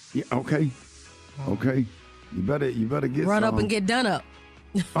 Yeah, okay. Okay, you better get Run some. up and get done up.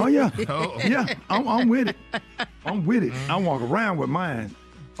 Oh yeah, yeah. I'm with it. I'm with it. I walk around with mine.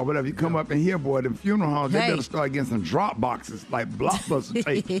 Or whatever, you come up in here, boy, the funeral homes, they better start getting some drop boxes like Blockbuster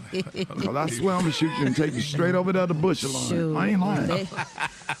tape. Because I swear I'm going to shoot you and take you straight over there to Bush line. I ain't lying.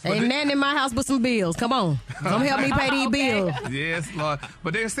 Ain't nothing in my house but some bills. Come on. Come help me pay these bills. Yes, Lord.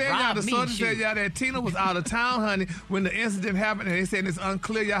 But they're saying, y'all, the soldier said, y'all, that Tina was out of town, honey, when the incident happened. And they said it's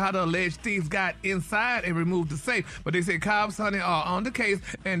unclear, y'all, how the alleged thieves got inside and removed the safe. But they said cops, honey, are on the case,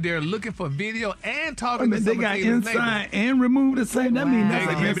 and they're looking for video and talking to some they got inside and removed the safe? That means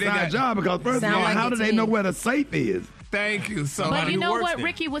that's an inside job, because first of all, how do they know where the safe is? Thank you so much. But you know what,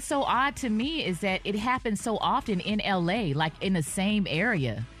 Ricky, what's so odd to me is that it happens so often in L.A., like in the same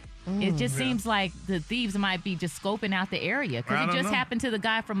area. It just seems like the thieves might be just scoping out the area. Because it just happened to the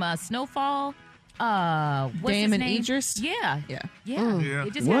guy from Snowfall. What's Damon his name? Idris? Yeah. Yeah.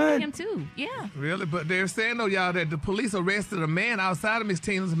 It just happened to him, too. Yeah. Really? But they're saying, though, y'all, that the police arrested a man outside of Miss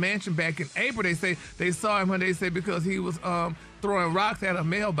Tina's mansion back in April. They say they saw him, when they say because he was throwing rocks at a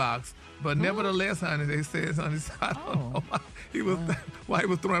mailbox. But nevertheless, honey, they said, honey, I don't know why he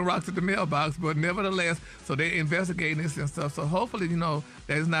was throwing rocks at the mailbox. But nevertheless, so they're investigating this and stuff. So hopefully, you know,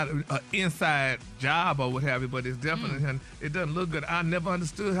 that it's not an inside job or what have you. But it's definitely, honey, it doesn't look good. I never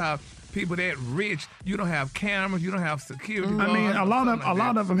understood how people that rich, you don't have cameras, you don't have security guards. I mean, a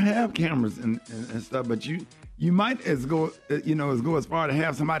lot of them have cameras and stuff, but you might go as far to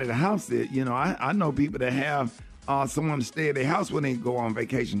have somebody to house it. You know, I know people that have someone to stay at their house when they go on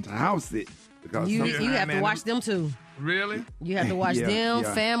vacation to house it. Because you have to watch them too. Really? You have to watch them,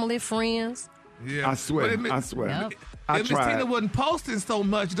 family, friends. Yeah. I swear. Yep. If Miss Tina wasn't posting so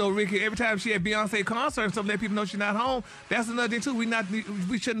much, though, Ricky, every time she had Beyonce concert and stuff, let people know she's not home. That's another thing, too.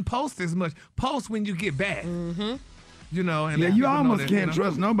 We shouldn't post as much. Post when you get back. Mm-hmm. You know, and you almost can't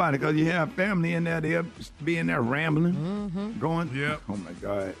trust nobody because you have family in there. They'll be in there rambling, going. Yeah. Oh my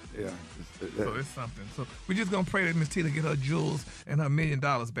God. Yeah. So it's something. So we're just gonna pray that Miss Tina get her jewels and her $1 million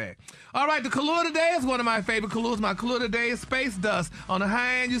back. All right, the color today is one of my favorite colors. My color today is space dust. On the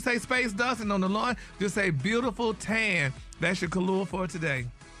high end, you say space dust, and on the low end, just say beautiful tan. That's your color for today.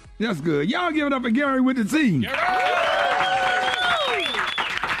 That's good. Y'all give it up for Gary with the T.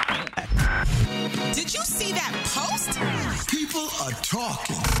 Did you see that post? People are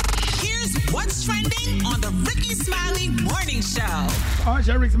talking. Here's what's trending on the Rickey Smiley Morning Show. All right,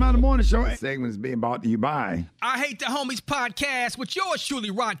 Rickey Smiley Morning Show. Segment is being brought to you by I Hate the Homies podcast with yours truly,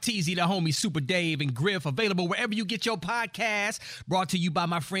 Rock Teasy, the homie Super Dave, and Griff. Available wherever you get your podcasts. Brought to you by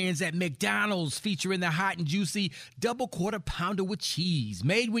my friends at McDonald's, featuring the hot and juicy double quarter pounder with cheese.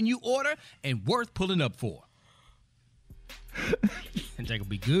 Made when you order and worth pulling up for. And that will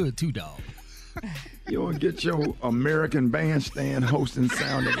be good too, dog. You want to get your American bandstand hosting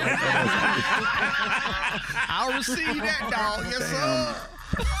sounding like that. I'll receive that, dog. Yes,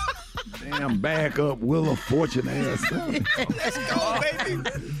 sir. Damn backup Wheel of Fortune ass. Let's go, baby.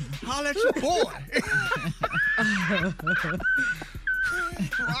 Holla at your boy.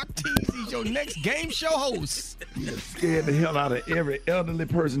 Rock Teasy's your next game show host. You scared the hell out of every elderly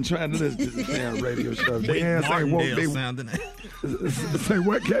person trying to listen to this damn radio show. Wink Martindale sounding. Say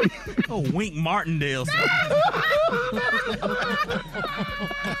what, Katie? Oh, Wink Martindale sounding.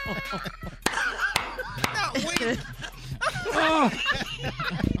 Not Wink.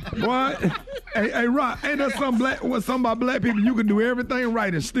 What? Hey, Rock, ain't that something about black people? You can do everything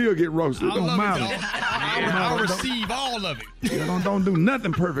right and still get roasted. Don't matter. I'll receive all of it. Yeah, don't do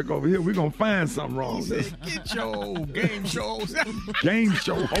nothing perfect over here. We're going to find something wrong. Get your game shows. Game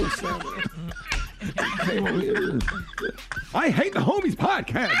show host. I Hate the Homies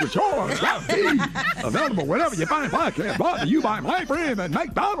podcast with yours, Rock T. Available wherever you find podcasts. Brought to you by my friend at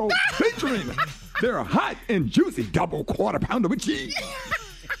McDonald's, featuring their hot and juicy double quarter pounder with cheese.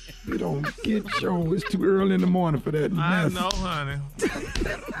 You don't get your. It's too early in the morning for that mess. I know, honey.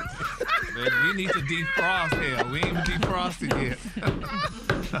 We need to defrost here. We ain't even defrosted yet.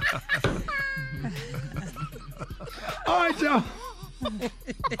 All right, y'all.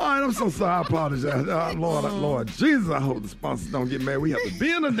 All right, I'm so sorry. I apologize. Lord Jesus, I hope the sponsors don't get mad. We have to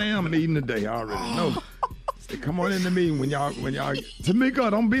be in a damn meeting today. I already know. Say, come on in the meeting when y'all. Tamika,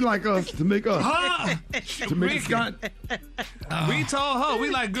 don't be like us. Tamika Scott. We told her,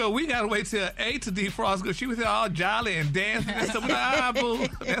 we like, good, we got to wait till 8 to defrost because she was all jolly and dancing and stuff. Boo,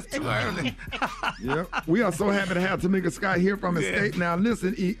 that's too early. Yep. We are so happy to have Tamika Scott here from Escape. Now,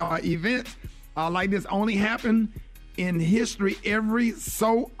 listen, events like this only happen in history every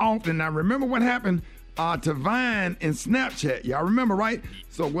so often. Now, remember what happened to Vine and Snapchat. Y'all remember, right?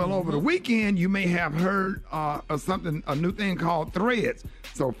 So, over the weekend, you may have heard of a new thing called Threads.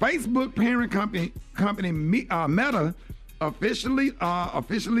 So, Facebook parent company Meta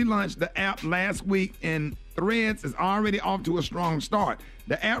officially launched the app last week, and Threads is already off to a strong start.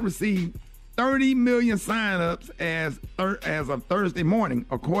 The app received 30 million signups as of Thursday morning,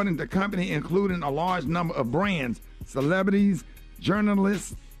 according to the company, including a large number of brands, celebrities,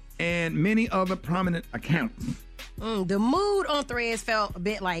 journalists, and many other prominent accounts. The mood on Threads felt a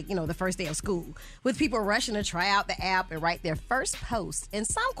bit like, the first day of school, with people rushing to try out the app and write their first post, and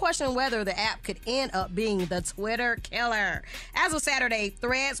some question whether the app could end up being the Twitter killer. As of Saturday,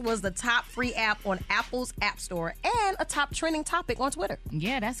 Threads was the top free app on Apple's App Store and a top trending topic on Twitter.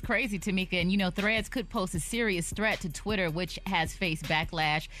 Yeah, that's crazy, Tamika. And, Threads could pose a serious threat to Twitter, which has faced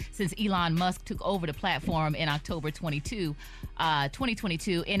backlash since Elon Musk took over the platform in October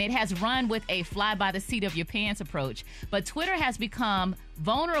 2022, and it has run with a fly-by-the-seat-of-your-pants approach. But Twitter has become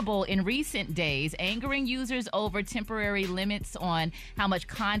vulnerable in recent days, angering users over temporary limits on how much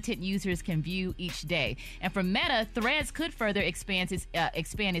content users can view each day. And for Meta, Threads could further expand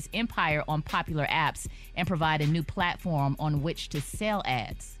its empire on popular apps and provide a new platform on which to sell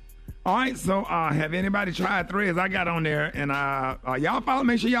ads. All right, so have anybody tried Threads? I got on there, and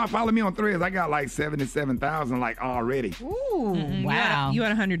make sure y'all follow me on Threads. I got like 77,000 already. Ooh, wow. You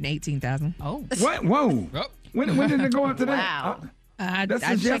had 118,000. Oh. What? Whoa. When did it go up to that? Wow. I That's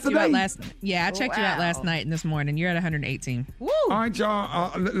checked yesterday? you out last. Yeah, I checked you out last night and this morning. You're at 118. Woo. All right,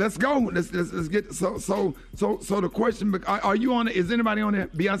 y'all. Let's go. Let's get so the question. Are you on? Is anybody on there?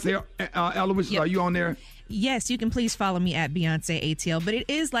 Beyonce, Eloise, are you on there? Yes, you can please follow me at Beyonce ATL. But it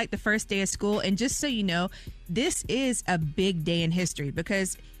is like the first day of school, and just so you know, this is a big day in history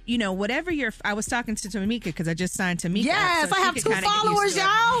because. Whatever I was talking to Tamika because I just signed Tamika. Yes, so I have 2 followers,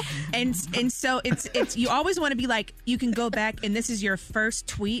 y'all. And so it's you always want to be like, you can go back and this is your first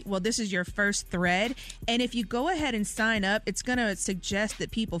tweet. Well, this is your first thread. And if you go ahead and sign up, it's going to suggest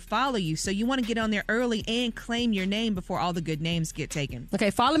that people follow you. So you want to get on there early and claim your name before all the good names get taken.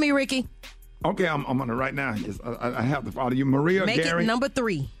 Okay, follow me, Ricky. Okay, I'm on it right now. Yes, I have to follow you. Maria, Make Gary. it number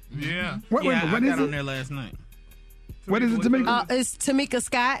 3. Yeah. What I is got it? on there last night. What is it, Tamika? It's Tamika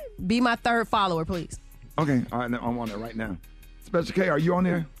Scott. Be my 3rd follower, please. Okay, all right, I'm on it right now. Special K, are you on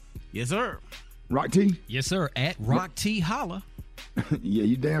there? Yes, sir. Rock T? Yes, sir. At Rock T Holla. Yeah,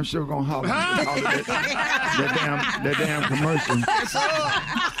 you damn sure gonna holler. that damn commercial.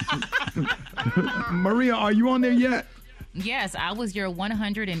 Maria, are you on there yet? Yes, I was your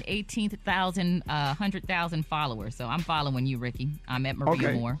 118,000 followers. So I'm following you, Ricky. I'm at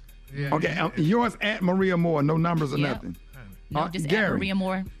Maria Moore. Yeah. Okay, yours at Maria Moore, no numbers or nothing. No, just Gary. at Maria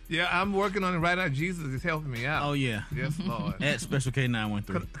Moore. Yeah, I'm working on it right now. Jesus is helping me out. Oh, yeah. Yes, Lord. At Special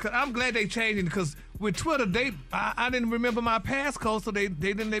K913. Cause I'm glad they changed it because with Twitter, I didn't remember my passcode, so they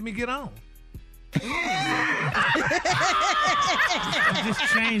didn't let me get on. Just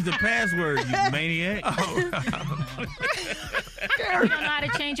change the password, you maniac. You don't know how to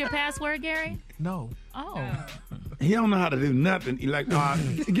change your password, Gary? No. Oh. He don't know how to do nothing. He like,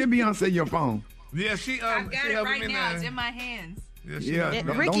 give Beyonce your phone. Yeah, she. I've got it right now. It's in my hands.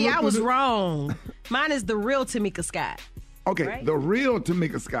 Ricky, I was wrong. Mine is the real Tamika Scott. Okay, right? The real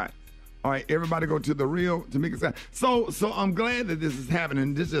Tamika Scott. All right, everybody go to the real Tamika Scott. So I'm glad that this is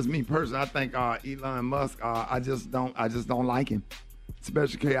happening. This is just me personally. I think Elon Musk. I just don't like him.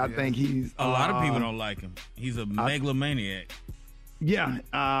 Especially K. I think he's a lot of people don't like him. He's a megalomaniac. Yeah.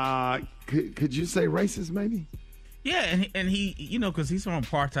 Could you say racist maybe? Yeah, and he because he's from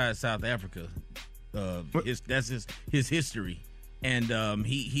apartheid South Africa. That's his history, and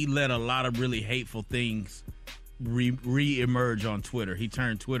he let a lot of really hateful things re-emerge on Twitter. He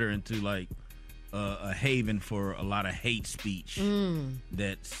turned Twitter into like a haven for a lot of hate speech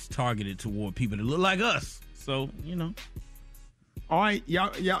that's targeted toward people that look like us. So All right,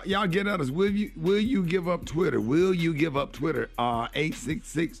 y'all get at us. Will you give up Twitter? Will you give up Twitter?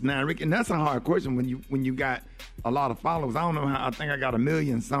 8669 Rick, and that's a hard question when you got a lot of followers. I don't know how. I think I got 1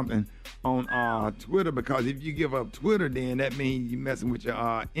 million something on Twitter, because if you give up Twitter, then that means you messing with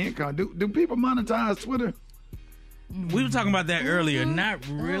your income. Do people monetize Twitter? We were talking about that earlier. Not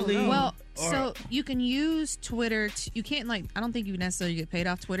really. Well, so you can use Twitter. You can't I don't think you necessarily get paid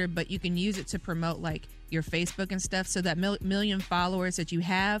off Twitter, but you can use it to promote your Facebook and stuff. So that million followers that you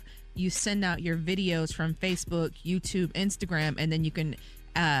have, you send out your videos from Facebook, YouTube, Instagram, and then you can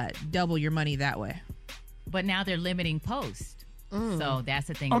double your money that way. But now they're limiting posts. So that's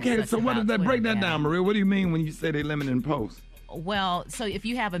the thing. Okay, so what does that break that down, Maria? What do you mean when you say they limiting posts? Well, so if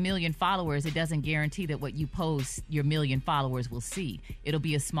you have 1 million followers, it doesn't guarantee that what you post, your 1 million followers will see. It'll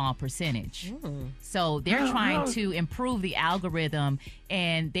be a small percentage. So they're trying to improve the algorithm,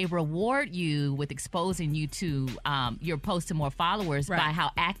 and they reward you with exposing you to your post to more followers by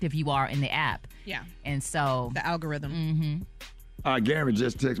how active you are in the app. Yeah. And so the algorithm. Mm-hmm. Gary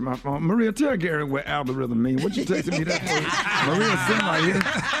just texted my phone. Maria, tell Gary what algorithm means. What you texting me that for? Maria sitting right here.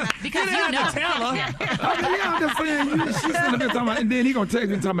 Because you know. Tell her. I'm just saying. She's sitting there talking about, and then he gonna text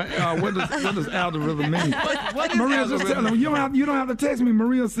me talking about what does algorithm mean? What is Maria, algorithm? just tell him. You don't have to text me.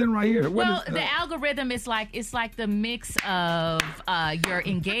 Maria's sitting right here. Well, the algorithm is like the mix of your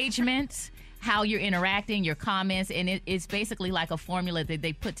engagement, how you're interacting, your comments, and it's basically like a formula that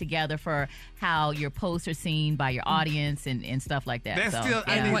they put together for how your posts are seen by your audience and stuff like that. That's so, still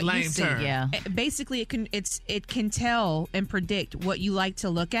yeah. a lame term. Yeah. Basically, it can tell and predict what you like to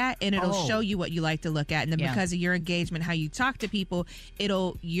look at, and it'll show you what you like to look at, and then because of your engagement, how you talk to people,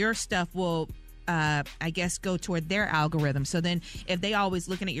 your stuff will. I guess go toward their algorithm. So then, if they always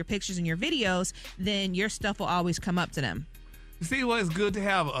looking at your pictures and your videos, then your stuff will always come up to them. See what? It's good to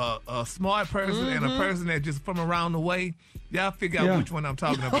have a smart person and a person that just from around the way. Y'all figure out which one I'm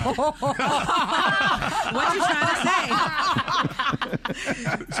talking about. What you trying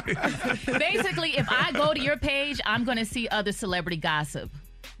to say? Basically, if I go to your page, I'm going to see other celebrity gossip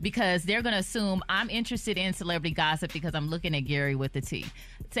because they're going to assume I'm interested in celebrity gossip because I'm looking at Gary with the T.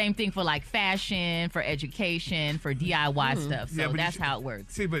 Same thing for like fashion, for education, for DIY stuff. So that's how it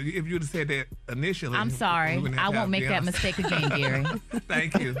works. See, but if you'd have said that initially. I'm sorry. I won't make that mistake again, Gary.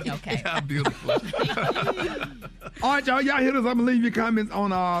 Thank you. Okay. How beautiful. All right, y'all hit us up and leave your comments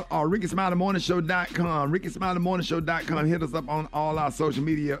on RickySmileyMorningShow.com. RickySmileyMorningShow.com. Hit us up on all our social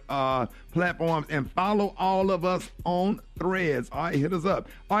media platforms and follow all of us on Threads. All right, hit us up.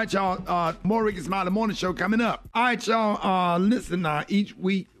 All right, y'all. More Rickey Smiley Morning Show coming up. All right, y'all. Listen, each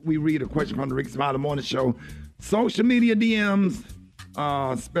week we read a question from the Rickey Smiley Morning Show. Social media DMs.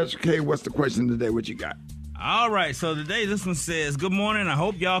 Special K, what's the question today? What you got? All right, so today this one says, good morning. I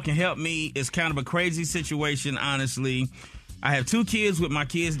hope y'all can help me. It's kind of a crazy situation, honestly. I have 2 kids with my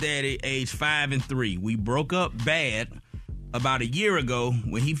kid's daddy, age 5 and 3. We broke up bad about a year ago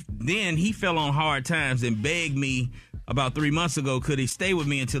when he fell on hard times and begged me about 3 months ago, could he stay with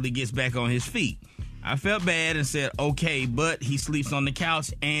me until he gets back on his feet? I felt bad and said, okay, but he sleeps on the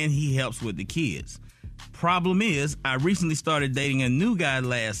couch and he helps with the kids. Problem is, I recently started dating a new guy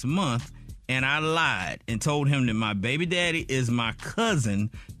last month, and I lied and told him that my baby daddy is my cousin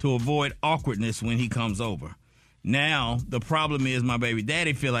to avoid awkwardness when he comes over. Now, the problem is my baby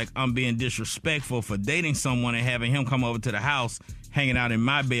daddy feel like I'm being disrespectful for dating someone and having him come over to the house, hanging out in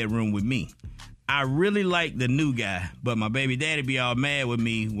my bedroom with me. I really like the new guy, but my baby daddy be all mad with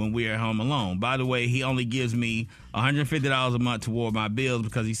me when we're at home alone. By the way, he only gives me $150 a month toward my bills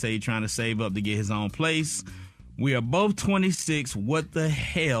because he say he's trying to save up to get his own place. We are both 26. What the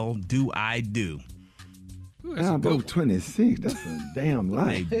hell do I do? I'm both 26. That's a damn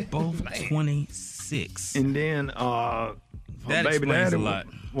lie. They both 26. And then that baby explains daddy a lot.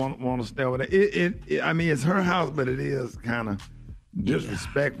 Want to stay with it. I mean, it's her house, but it is kind of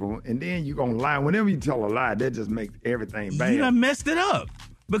disrespectful. And then you gonna lie. Whenever you tell a lie, that just makes everything bad. You done messed it up.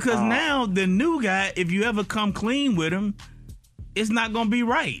 Because now the new guy, if you ever come clean with him, it's not going to be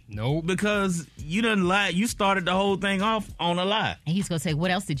right. Nope. Because you done lied. You started the whole thing off on a lie. And he's going to say, what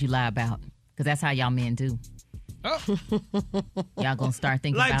else did you lie about? Because that's how y'all men do. Oh. Y'all going to start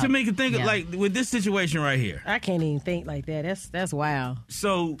thinking like, about. to make it think of, like, with this situation right here. I can't even think like that. That's wild.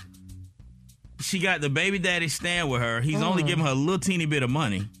 So, she got the baby daddy staying with her. He's only giving her a little teeny bit of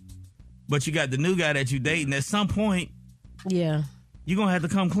money. But you got the new guy that you dating. At some point, yeah, you're going to have to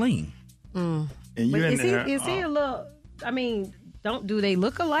come clean. And you But in is there, he a little, I mean, do they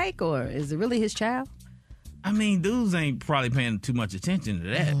look alike, or is it really his child? I mean, dudes ain't probably paying too much attention to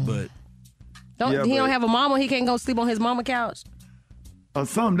that, but... He don't have a mama? He can't go sleep on his mama couch?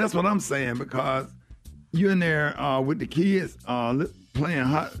 Something, that's what I'm saying, because you in there with the kids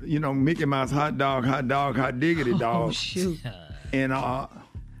playing Mickey Mouse hot dog, hot diggity dog. Oh, shoot. And I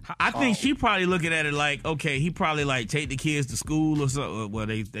think she probably looking at it like, okay, he probably like take the kids to school or something. Well,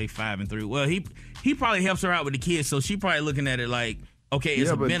 they 5 and 3. Well, he probably helps her out with the kids, so she probably looking at it like, okay,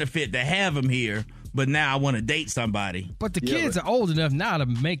 it's a benefit to have him here, but now I want to date somebody. But the kids are old enough now to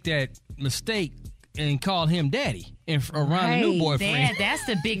make that mistake and call him daddy around a new boyfriend. That's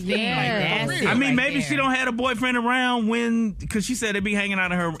the big thing. Yeah. Like, I mean, maybe she don't have a boyfriend around because she said they be hanging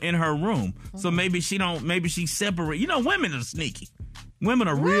out in her room. So maybe she separate. You know, women are sneaky. Women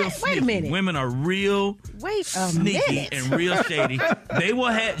are real sneaky. Wait a minute. Women are real sneaky minute. and real shady.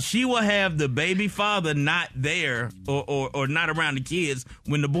 She will have the baby father not there or not around the kids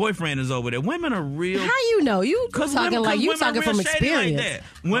when the boyfriend is over there. Women are real. How you know? You talking like you talking from experience. Like that.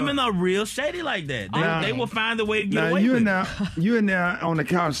 Women are real shady like that. They will find a way to get Now away with it. you in there on the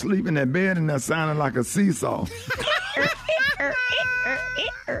couch sleeping in that bed and that sounding like a seesaw.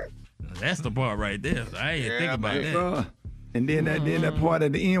 That's the part right there. I ain't think about that. And then that part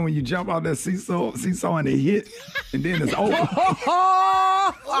at the end when you jump off that seesaw and it hit, and then it's over. You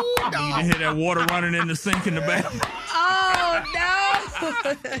can hear that water running in the sink in the bathroom. Oh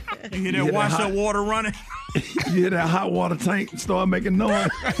no! You hear that wash up water running. You hear that hot water tank start making noise.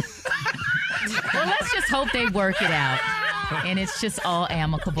 Well, let's just hope they work it out. And it's just all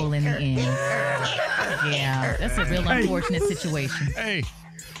amicable in the end. Yeah, that's a real unfortunate situation. Hey,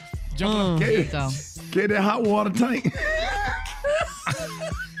 jump up. There you go. Get that hot water tank.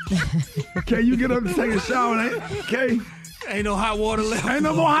 Can you get up and take a shower? Okay. Ain't no hot water left. Ain't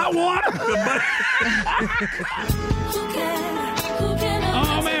no more hot water.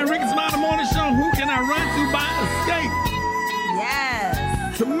 Oh man, Rickey Smiley Morning Show. Who can I run to by escape? Yes.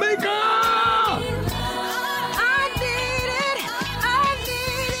 Tamika.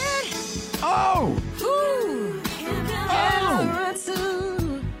 Oh!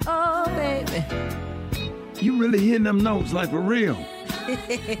 Oh, baby. You really hitting them notes like for real.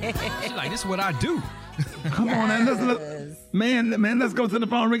 She's like, this is what I do. Come on, man, let's go to the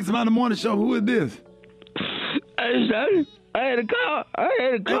phone. Rickey Smiley Morning Show. Who is this? Hey, Shady. I had a call.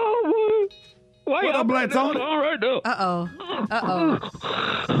 Boy. Why What y'all up, Black play that Tony? song right there?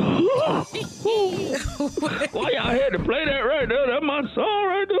 Why y'all had to play that right there? That's my song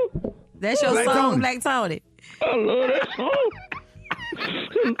right there. That's your Black song, Tony. Black Tony. I love that song.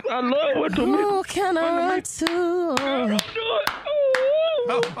 I love what to me. Who can I run to?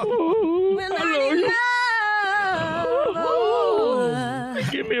 When I need love.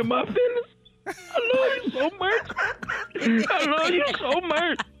 Give me my feelings. I love you so much. I love you so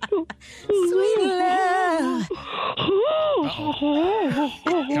much. Sweet love.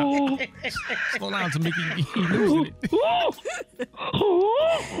 Slow down, Tamika. You losing it.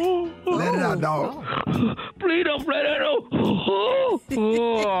 Let it out, dog. Please don't play that out.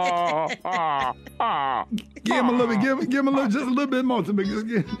 Give him a little bit. Give him a little, just a little bit more, Tamika.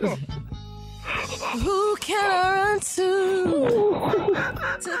 Just. Who can I run to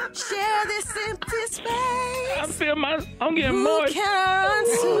share this empty space? I feel I'm getting Who moist. can I run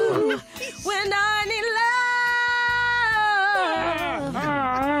to when I need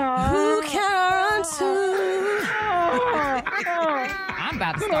love? Who can I run to? I'm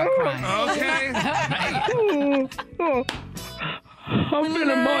about to start crying. Okay. I'm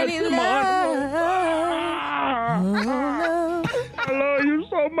feeling moist in my heart. I love you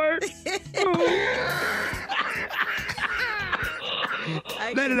so much.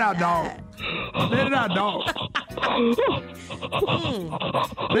 Let it out, dog. Let it out, dog.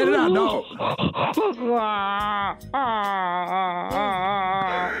 Let it out, dog.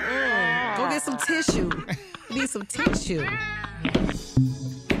 Go get some tissue. You need some tissue.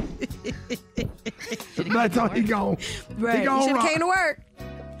 Black Tony, he gone. Right. He You gone, should have Rock. came to work.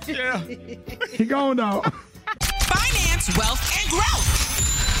 Yeah. He gone, dog. Finance, wealth, and growth.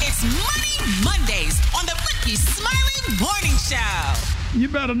 It's Money Mondays on the Rickey Smiley Morning Show. You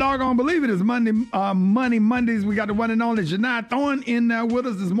better doggone believe it. It's Money Mondays. We got the one and only Janai Thorne in there with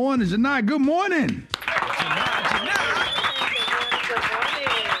us this morning. Janai, good morning.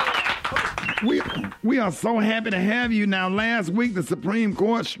 We are so happy to have you. Now, last week, the Supreme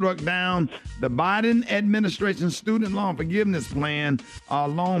Court struck down the Biden administration student loan forgiveness plan.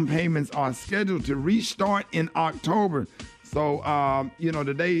 Loan payments are scheduled to restart in October. So,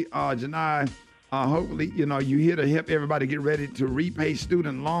 today, Janai, hopefully, you're here to help everybody get ready to repay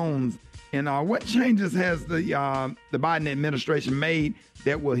student loans. And what changes has the Biden administration made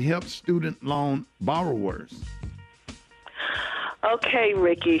that will help student loan borrowers? Okay,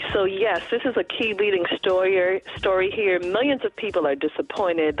 Rickey. So, yes, this is a key leading story here. Millions of people are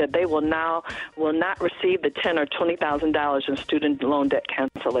disappointed that they will not receive the $10,000 or $20,000 in student loan debt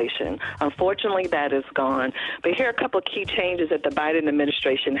cancellation. Unfortunately, that is gone. But here are a couple of key changes that the Biden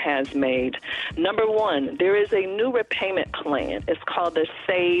administration has made. Number one, there is a new repayment plan. It's called the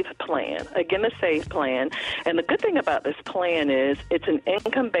SAVE plan. Again, the SAVE plan. And the good thing about this plan is it's an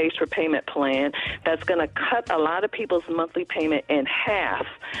income-based repayment plan that's going to cut a lot of people's monthly payment in half.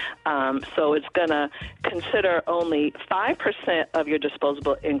 So it's going to consider only 5% of your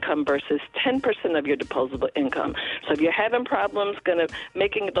disposable income versus 10% of your disposable income. So if you're having problems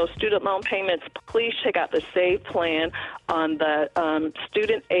making those student loan payments, please check out the SAVE plan on the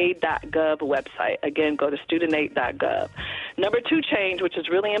studentaid.gov website. Again, go to studentaid.gov. Number 2 change, which is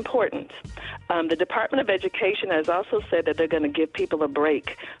really important. The Department of Education has also said that they're going to give people a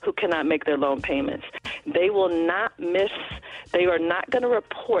break who cannot make their loan payments. They are not going to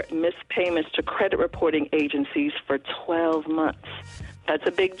report missed payments to credit reporting agencies for 12 months. That's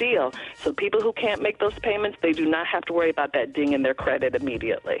a big deal. So people who can't make those payments, they do not have to worry about that ding in their credit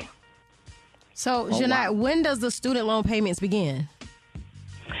immediately. So, Janai, when does the student loan payments begin?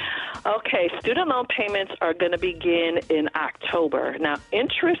 Okay, student loan payments are going to begin in October. Now,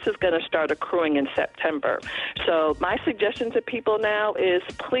 interest is going to start accruing in September. So my suggestion to people now is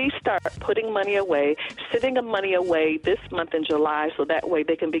please start putting money away, sitting money away this month in July, so that way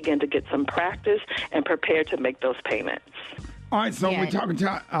they can begin to get some practice and prepare to make those payments. All right, so we're talking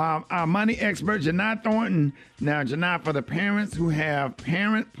to our money expert, Janai Thornton. Now, Janai, for the parents who have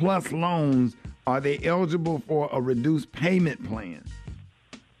Parent Plus loans, are they eligible for a reduced payment plan?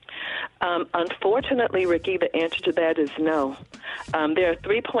 Unfortunately, Ricky, the answer to that is no. There are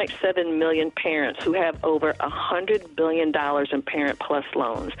 3.7 million parents who have over $100 billion in Parent Plus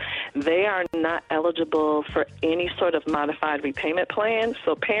loans. They are not eligible for any sort of modified repayment plan.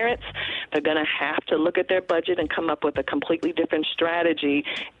 So parents, they're going to have to look at their budget and come up with a completely different strategy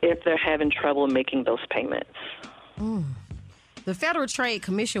if they're having trouble making those payments. The Federal Trade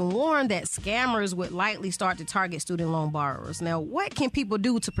Commission warned that scammers would likely start to target student loan borrowers. Now, what can people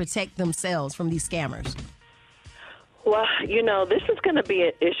do to protect themselves from these scammers? Well, this is going to be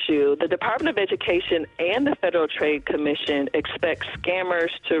an issue. The Department of Education and the Federal Trade Commission expect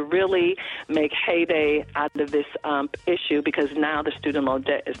scammers to really make heyday out of this issue because now the student loan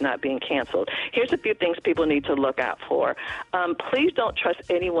debt is not being canceled. Here's a few things people need to look out for. Please don't trust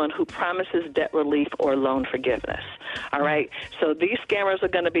anyone who promises debt relief or loan forgiveness. All right? So these scammers are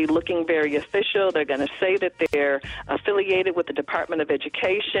going to be looking very official. They're going to say that they're affiliated with the Department of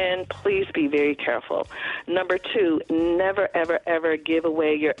Education. Please be very careful. Number 2, never, ever, ever give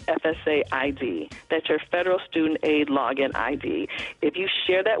away your FSA ID. That's your Federal Student Aid Login ID. If you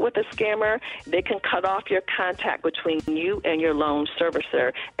share that with a scammer, they can cut off your contact between you and your loan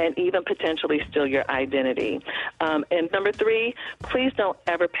servicer and even potentially steal your identity. And number 3, please don't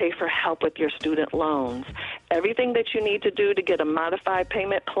ever pay for help with your student loans. Everything that you need to do to get a modified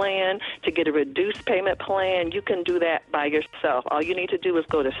payment plan, to get a reduced payment plan, you can do that by yourself. All you need to do is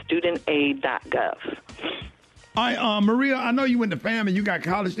go to studentaid.gov. All right, Maria, I know you went to FAM and you got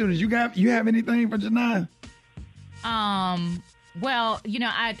college students. You have anything for Janai? Well,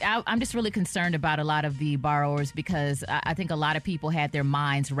 I'm just really concerned about a lot of the borrowers because I think a lot of people had their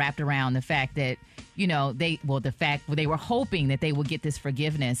minds wrapped around the fact that, they were hoping that they would get this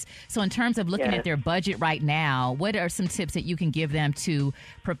forgiveness. So in terms of looking at their budget right now, what are some tips that you can give them to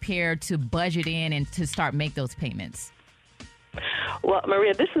prepare to budget in and to start make those payments? Well,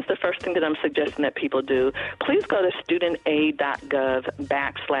 Maria, this is the first thing that I'm suggesting that people do. Please go to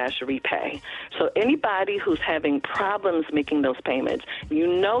studentaid.gov/repay. So anybody who's having problems making those payments, you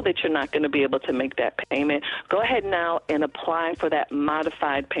know that you're not going to be able to make that payment, go ahead now and apply for that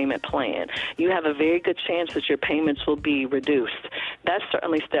modified payment plan. You have a very good chance that your payments will be reduced. That's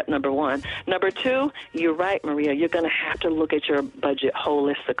certainly step number 1. Number 2, you're right, Maria, you're going to have to look at your budget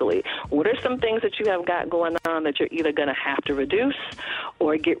holistically. What are some things that you have got going on that you're either going to have to reduce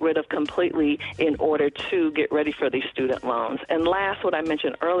or get rid of completely in order to get ready for these student loans? And last, what I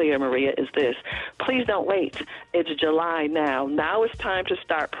mentioned earlier, Maria, is this. Please don't wait. It's July now. Now is time to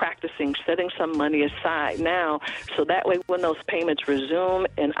start practicing setting some money aside now so that way when those payments resume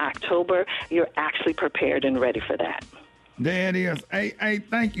in October, you're actually prepared and ready for that. There it is. Hey,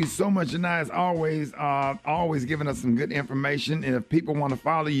 thank you so much, Janai, as always giving us some good information. And if people want to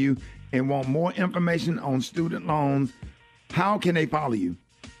follow you and want more information on student loans, how can they follow you?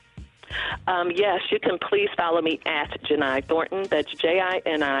 Yes, you can please follow me at Janai Thornton. That's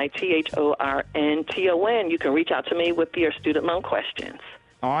JINITHORNTON. You can reach out to me with your student loan questions.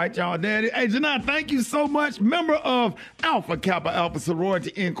 All right, y'all. Daddy. Hey, Janai, thank you so much. Member of Alpha Kappa Alpha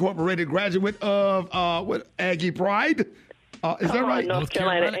Sorority Incorporated, graduate of Aggie Pride. Is that right? North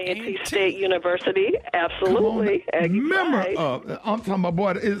Carolina A&T State University. Absolutely. Member of, I'm talking about,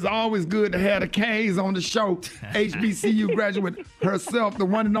 boy, it's always good to have the K's on the show. HBCU graduate herself, the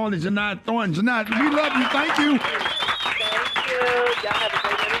one and only Janai Thornton. Janai, we love you. Thank you. Thank you. Y'all have a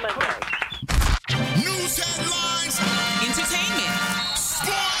great Monday. News headlines, entertainment,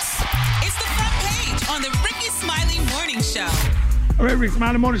 sports. It's the front page on the Rickey Smiley Morning Show. All right, Rick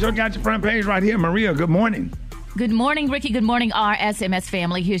Smiley Morning Show got your front page right here. Maria, good morning. Good morning, Ricky. Good morning, RSMS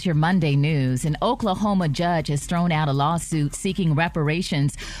family. Here's your Monday news. An Oklahoma judge has thrown out a lawsuit seeking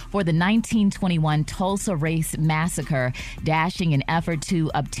reparations for the 1921 Tulsa Race Massacre, dashing an effort to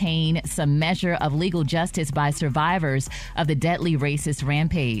obtain some measure of legal justice by survivors of the deadly racist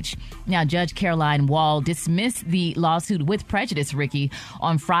rampage. Now, Judge Caroline Wall dismissed the lawsuit with prejudice, Ricky,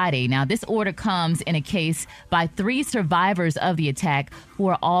 on Friday. Now, this order comes in a case by 3 survivors of the attack who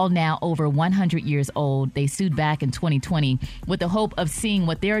are all now over 100 years old. They sued back in 2020 with the hope of seeing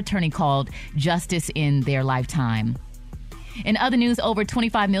what their attorney called justice in their lifetime. In other news, over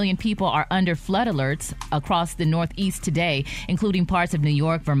 25 million people are under flood alerts across the Northeast today, including parts of New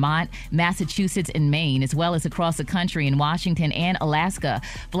York, Vermont, Massachusetts, and Maine, as well as across the country in Washington and Alaska.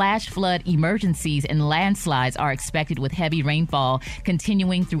 Flash flood emergencies and landslides are expected with heavy rainfall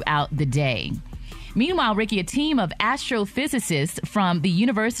continuing throughout the day. Meanwhile, Ricky, a team of astrophysicists from the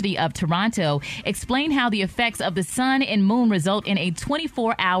University of Toronto explained how the effects of the sun and moon result in a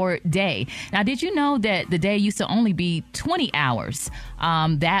 24-hour day. Now, did you know that the day used to only be 20 hours?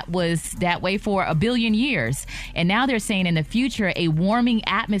 That was that way for a billion years. And now they're saying in the future, a warming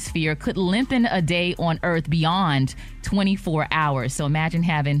atmosphere could lengthen a day on Earth beyond 24 hours. So imagine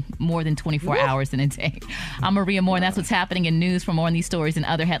having more than 24 hours in a day. I'm Maria Moore, and that's what's happening in news. For more on these stories and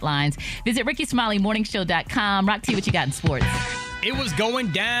other headlines, visit RickySmileyMorningShow.com. Rock T, what you got in sports? It was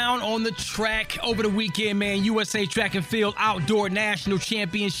going down on the track over the weekend, man. USA Track and Field Outdoor National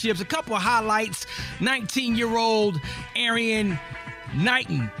Championships. A couple of highlights. 19-year-old Arian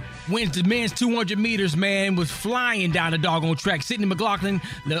Knighton wins the men's 200 meters, man, was flying down the doggone track. Sydney McLaughlin,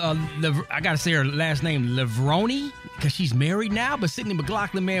 I got to say her last name, Levroni, because she's married now, but Sydney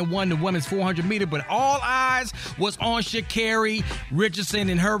McLaughlin, man, won the women's 400 meter, but all eyes was on Sha'Carri Richardson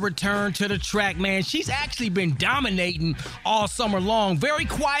and her return to the track, man. She's actually been dominating all summer long, very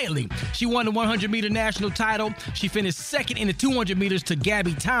quietly. She won the 100 meter national title. She finished second in the 200 meters to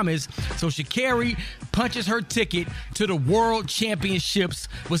Gabby Thomas. So Sha'Carri punches her ticket to the World Championships.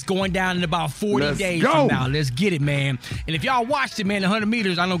 What's going down in about 40 days from now. Let's get it, man. And if y'all watched it, man, the 100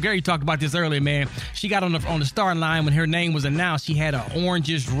 meters, I know Gary talked about this earlier, man. She got on the starting line when her name was announced. She had an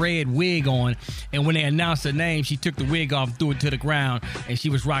orangish red wig on, and when they announced her name, she took the wig off and threw it to the ground, and she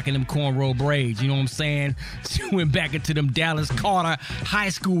was rocking them cornrow braids. You know what I'm saying? She went back into them Dallas Carter high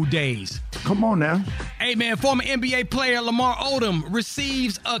school days. Come on now. Hey, man, former NBA player Lamar Odom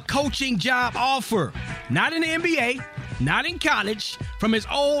receives a coaching job offer. Not in the NBA, not in college, from his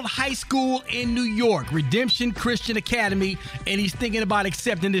old high school in New York, Redemption Christian Academy, and he's thinking about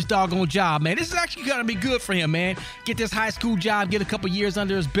accepting this doggone job, man. This is actually going to be good for him, man. Get this high school job, get a couple years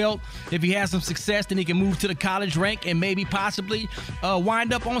under his belt. If he has some success, then he can move to the college rank and maybe possibly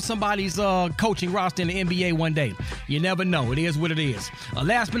wind up on somebody's coaching roster in the NBA one day. You never know. It is what it is.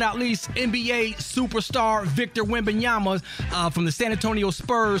 Last but not least, NBA superstar Victor Wembanyama from the San Antonio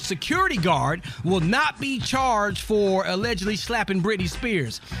Spurs security guard will not be charged for allegedly slapping Britney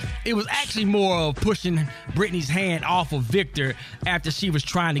Spears. It was actually more of pushing Britney's hand off of Victor after she was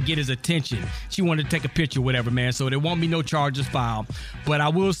trying to get his attention. She wanted to take a picture or whatever, man, so there won't be no charges filed. But I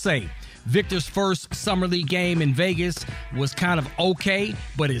will say, Victor's first Summer League game in Vegas was kind of okay,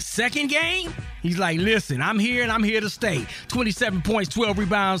 but his second game, he's like, listen, I'm here and I'm here to stay. 27 points, 12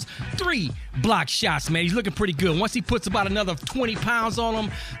 rebounds, 3 block shots, man. He's looking pretty good. Once he puts about another 20 pounds on him,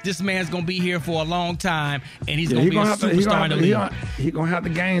 this man's going to be here for a long time, and he's going to be a superstar in the league. He's going to have to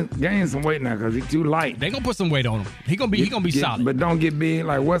gain some weight now because he's too light. They're going to put some weight on him. He's going to be solid. But don't get big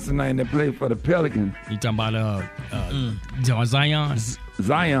like what's the name that played for the Pelicans? You talking about Zion?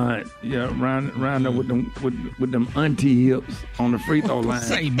 Zion, yeah, round up with them auntie hips on the free throw line.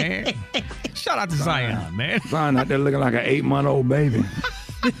 Say, man. Shout out to Zion, man. Zion out there looking like an 8-month-old baby.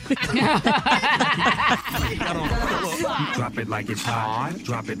 Drop it like it's hot.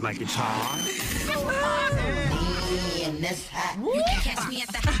 Drop it like it's hot. You can catch me at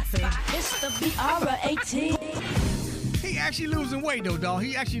the hot spot. It's the BR18. He actually losing weight though, dog.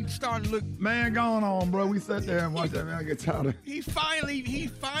 He actually starting to look. Man, going on, bro. We sat there and watched that man get tired. He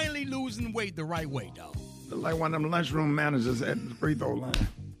finally losing weight the right way, dog. Look like one of them lunchroom managers at the free throw line.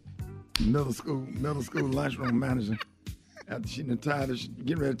 Middle school lunchroom manager. After she done tired, she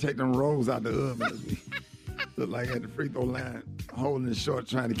getting ready to take them rolls out the oven. Look like at the free throw line, holding his short,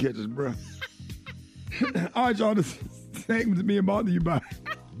 trying to catch his breath. All right, y'all. This segment is being brought to you by.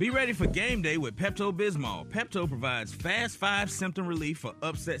 Be ready for game day with Pepto-Bismol. Pepto provides fast 5 symptom relief for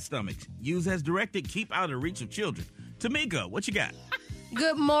upset stomachs. Use as directed, keep out of reach of children. Tamika, what you got?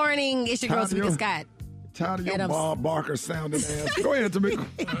 Good morning. It's your girl, Tamika Scott. Tired of your Bob Barker sounding ass. Go ahead, Tamika.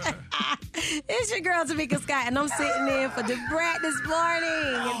 It's your girl, Tamika Scott, and I'm sitting in for the Brat this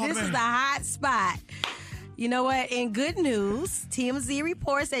morning. And this is the hot spot. You know what? In good news, TMZ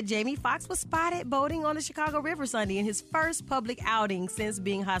reports that Jamie Foxx was spotted boating on the Chicago River Sunday in his first public outing since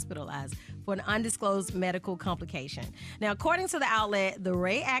being hospitalized for an undisclosed medical complication. Now, according to the outlet, the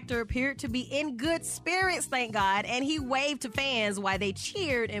Ray actor appeared to be in good spirits, thank God, and he waved to fans while they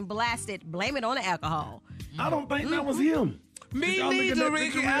cheered and blasted, "Blame it on the alcohol." I don't think that was him. Me neither,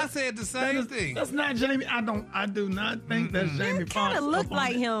 Ricky. I said the same thing. That's not Jamie. I do not think that's Jamie Foxx. It kind of looked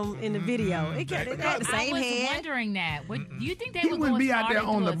like him in the video. It had the same head. I was wondering that. Do you think they He would wouldn't go be as out far there to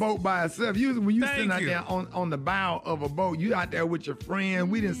on do the a- boat by himself. Usually when you Thank sitting out you. there on the bow of a boat, you out there with your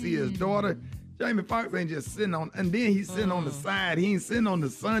friend. We didn't see his daughter. Jamie Foxx ain't just sitting on, and then he's sitting on the side. He ain't sitting on the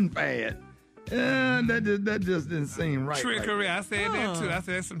sun pad. That just didn't seem right. Trickery. Right I said that too. I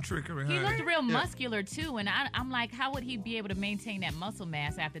said some trickery. He honey. looked real muscular too, and I'm like, how would he be able to maintain that muscle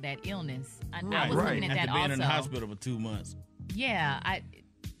mass after that illness? I was looking at that After being also. in the hospital for 2 months. Yeah,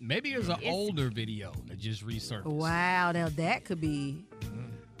 Maybe there's an older video that just resurfaced. Wow, now that could be.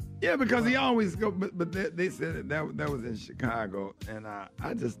 Yeah, because he always go, but they said that was in Chicago, and I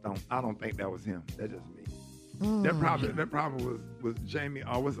don't think that was him. That's just me. That probably was Jamie.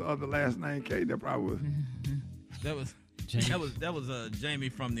 Or what's the other last name? Kate. That probably was. That was Jamie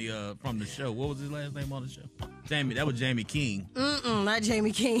from the show. What was his last name on the show? Jamie. That was Jamie King. Not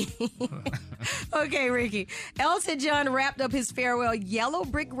Jamie King. Okay, Ricky. Elton John wrapped up his farewell Yellow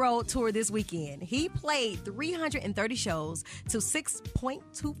Brick Road tour this weekend. He played 330 shows to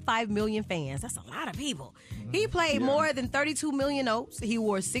 6.25 million fans. That's a lot of people. He played more than 32 million notes. He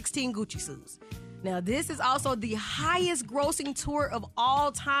wore 16 Gucci suits. Now, this is also the highest grossing tour of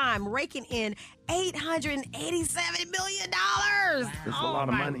all time, raking in $887 million. That's a lot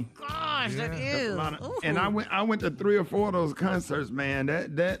of money. Gosh, that is. And I went to 3 or 4 of those concerts, man.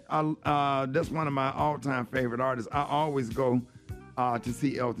 That's one of my all-time favorite artists. I always go to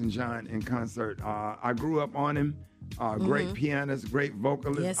see Elton John in concert. I grew up on him. Great pianist, great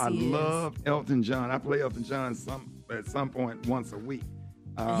vocalist. Yes, I he is. love Elton John. I play Elton John at some point once a week.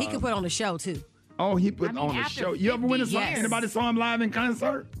 He can put on a show, too. Oh, he put on a show. You ever went to anybody saw him live in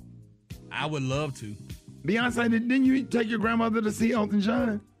concert? I would love to. Beyonce, didn't you take your grandmother to see Elton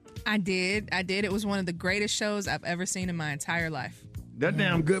John? I did. It was one of the greatest shows I've ever seen in my entire life. That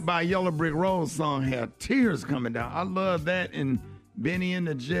damn Goodbye Yellow Brick Road song had tears coming down. I love that, and Benny and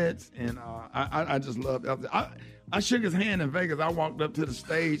the Jets, and I just love Elton. I shook his hand in Vegas. I walked up to the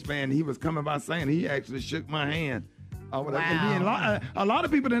stage, man. He was coming by saying he actually shook my hand. Wow. A lot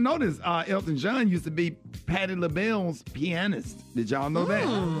of people didn't know this. Elton John used to be Patti LaBelle's pianist. Did y'all know that?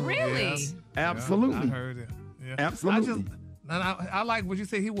 Really? Yes. Absolutely. Yeah, I heard it. Yeah. Absolutely. I like what you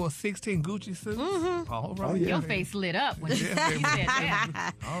said. He wore 16 Gucci suits. All right. Oh, yeah. Your face lit up when you said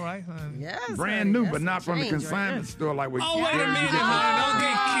that. All right, honey. Yes, Brand new, but not from the consignment store like what Oh, wait a minute, honey. Don't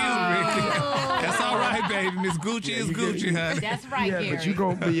get cute, Ricky. That's all right, baby. Miss Gucci is Gucci, honey. That's right, Yeah, Gary. but you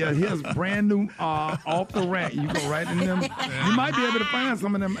go be here's brand new off the rack. You go right in them. You might be able to find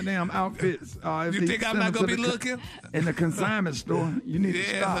some of them damn outfits. If You they think I'm send not them going to to be the looking? in the consignment store? You need to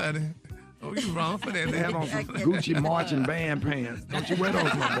Yeah, stop. honey. Oh, you wrong for that. They have on some Gucci marching band pants. Don't you wear those,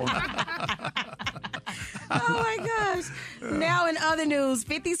 my boy? Oh my gosh. Now in other news,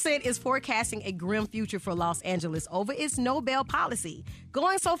 50 Cent is forecasting a grim future for Los Angeles over its no bail policy,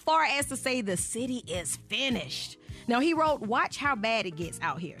 going so far as to say the city is finished. Now he wrote, "Watch how bad it gets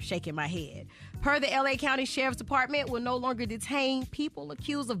out here," shaking my head. Per the LA County Sheriff's Department will no longer detain people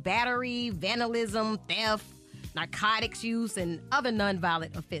accused of battery, vandalism, theft, narcotics use, and other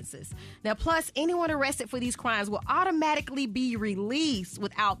nonviolent offenses. Now, plus, anyone arrested for these crimes will automatically be released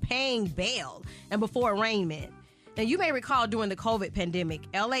without paying bail and before arraignment. Now, you may recall during the COVID pandemic,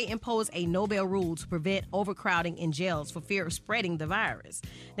 LA imposed a no bail rule to prevent overcrowding in jails for fear of spreading the virus.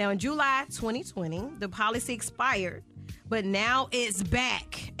 Now, in July 2020, the policy expired, but now it's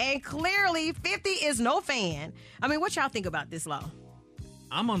back. And clearly, 50 is no fan. I mean, what y'all think about this law?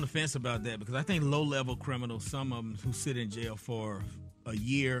 I'm on the fence about that because I think low-level criminals, some of them who sit in jail for a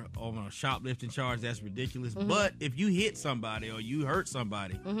year on a shoplifting charge, that's ridiculous. Mm-hmm. But if you hit somebody or you hurt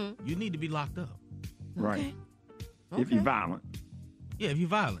somebody, you need to be locked up. Right. If you're violent. Yeah, if you're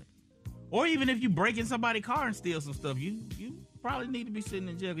violent. Or even if you break in somebody's car and steal some stuff, you probably need to be sitting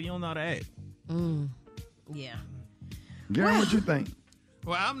in jail because you don't know how to act. Yeah. Gary, what you think?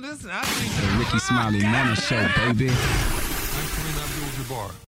 Well, I'm listening. I think The Rickey Smiley Morning Show, baby.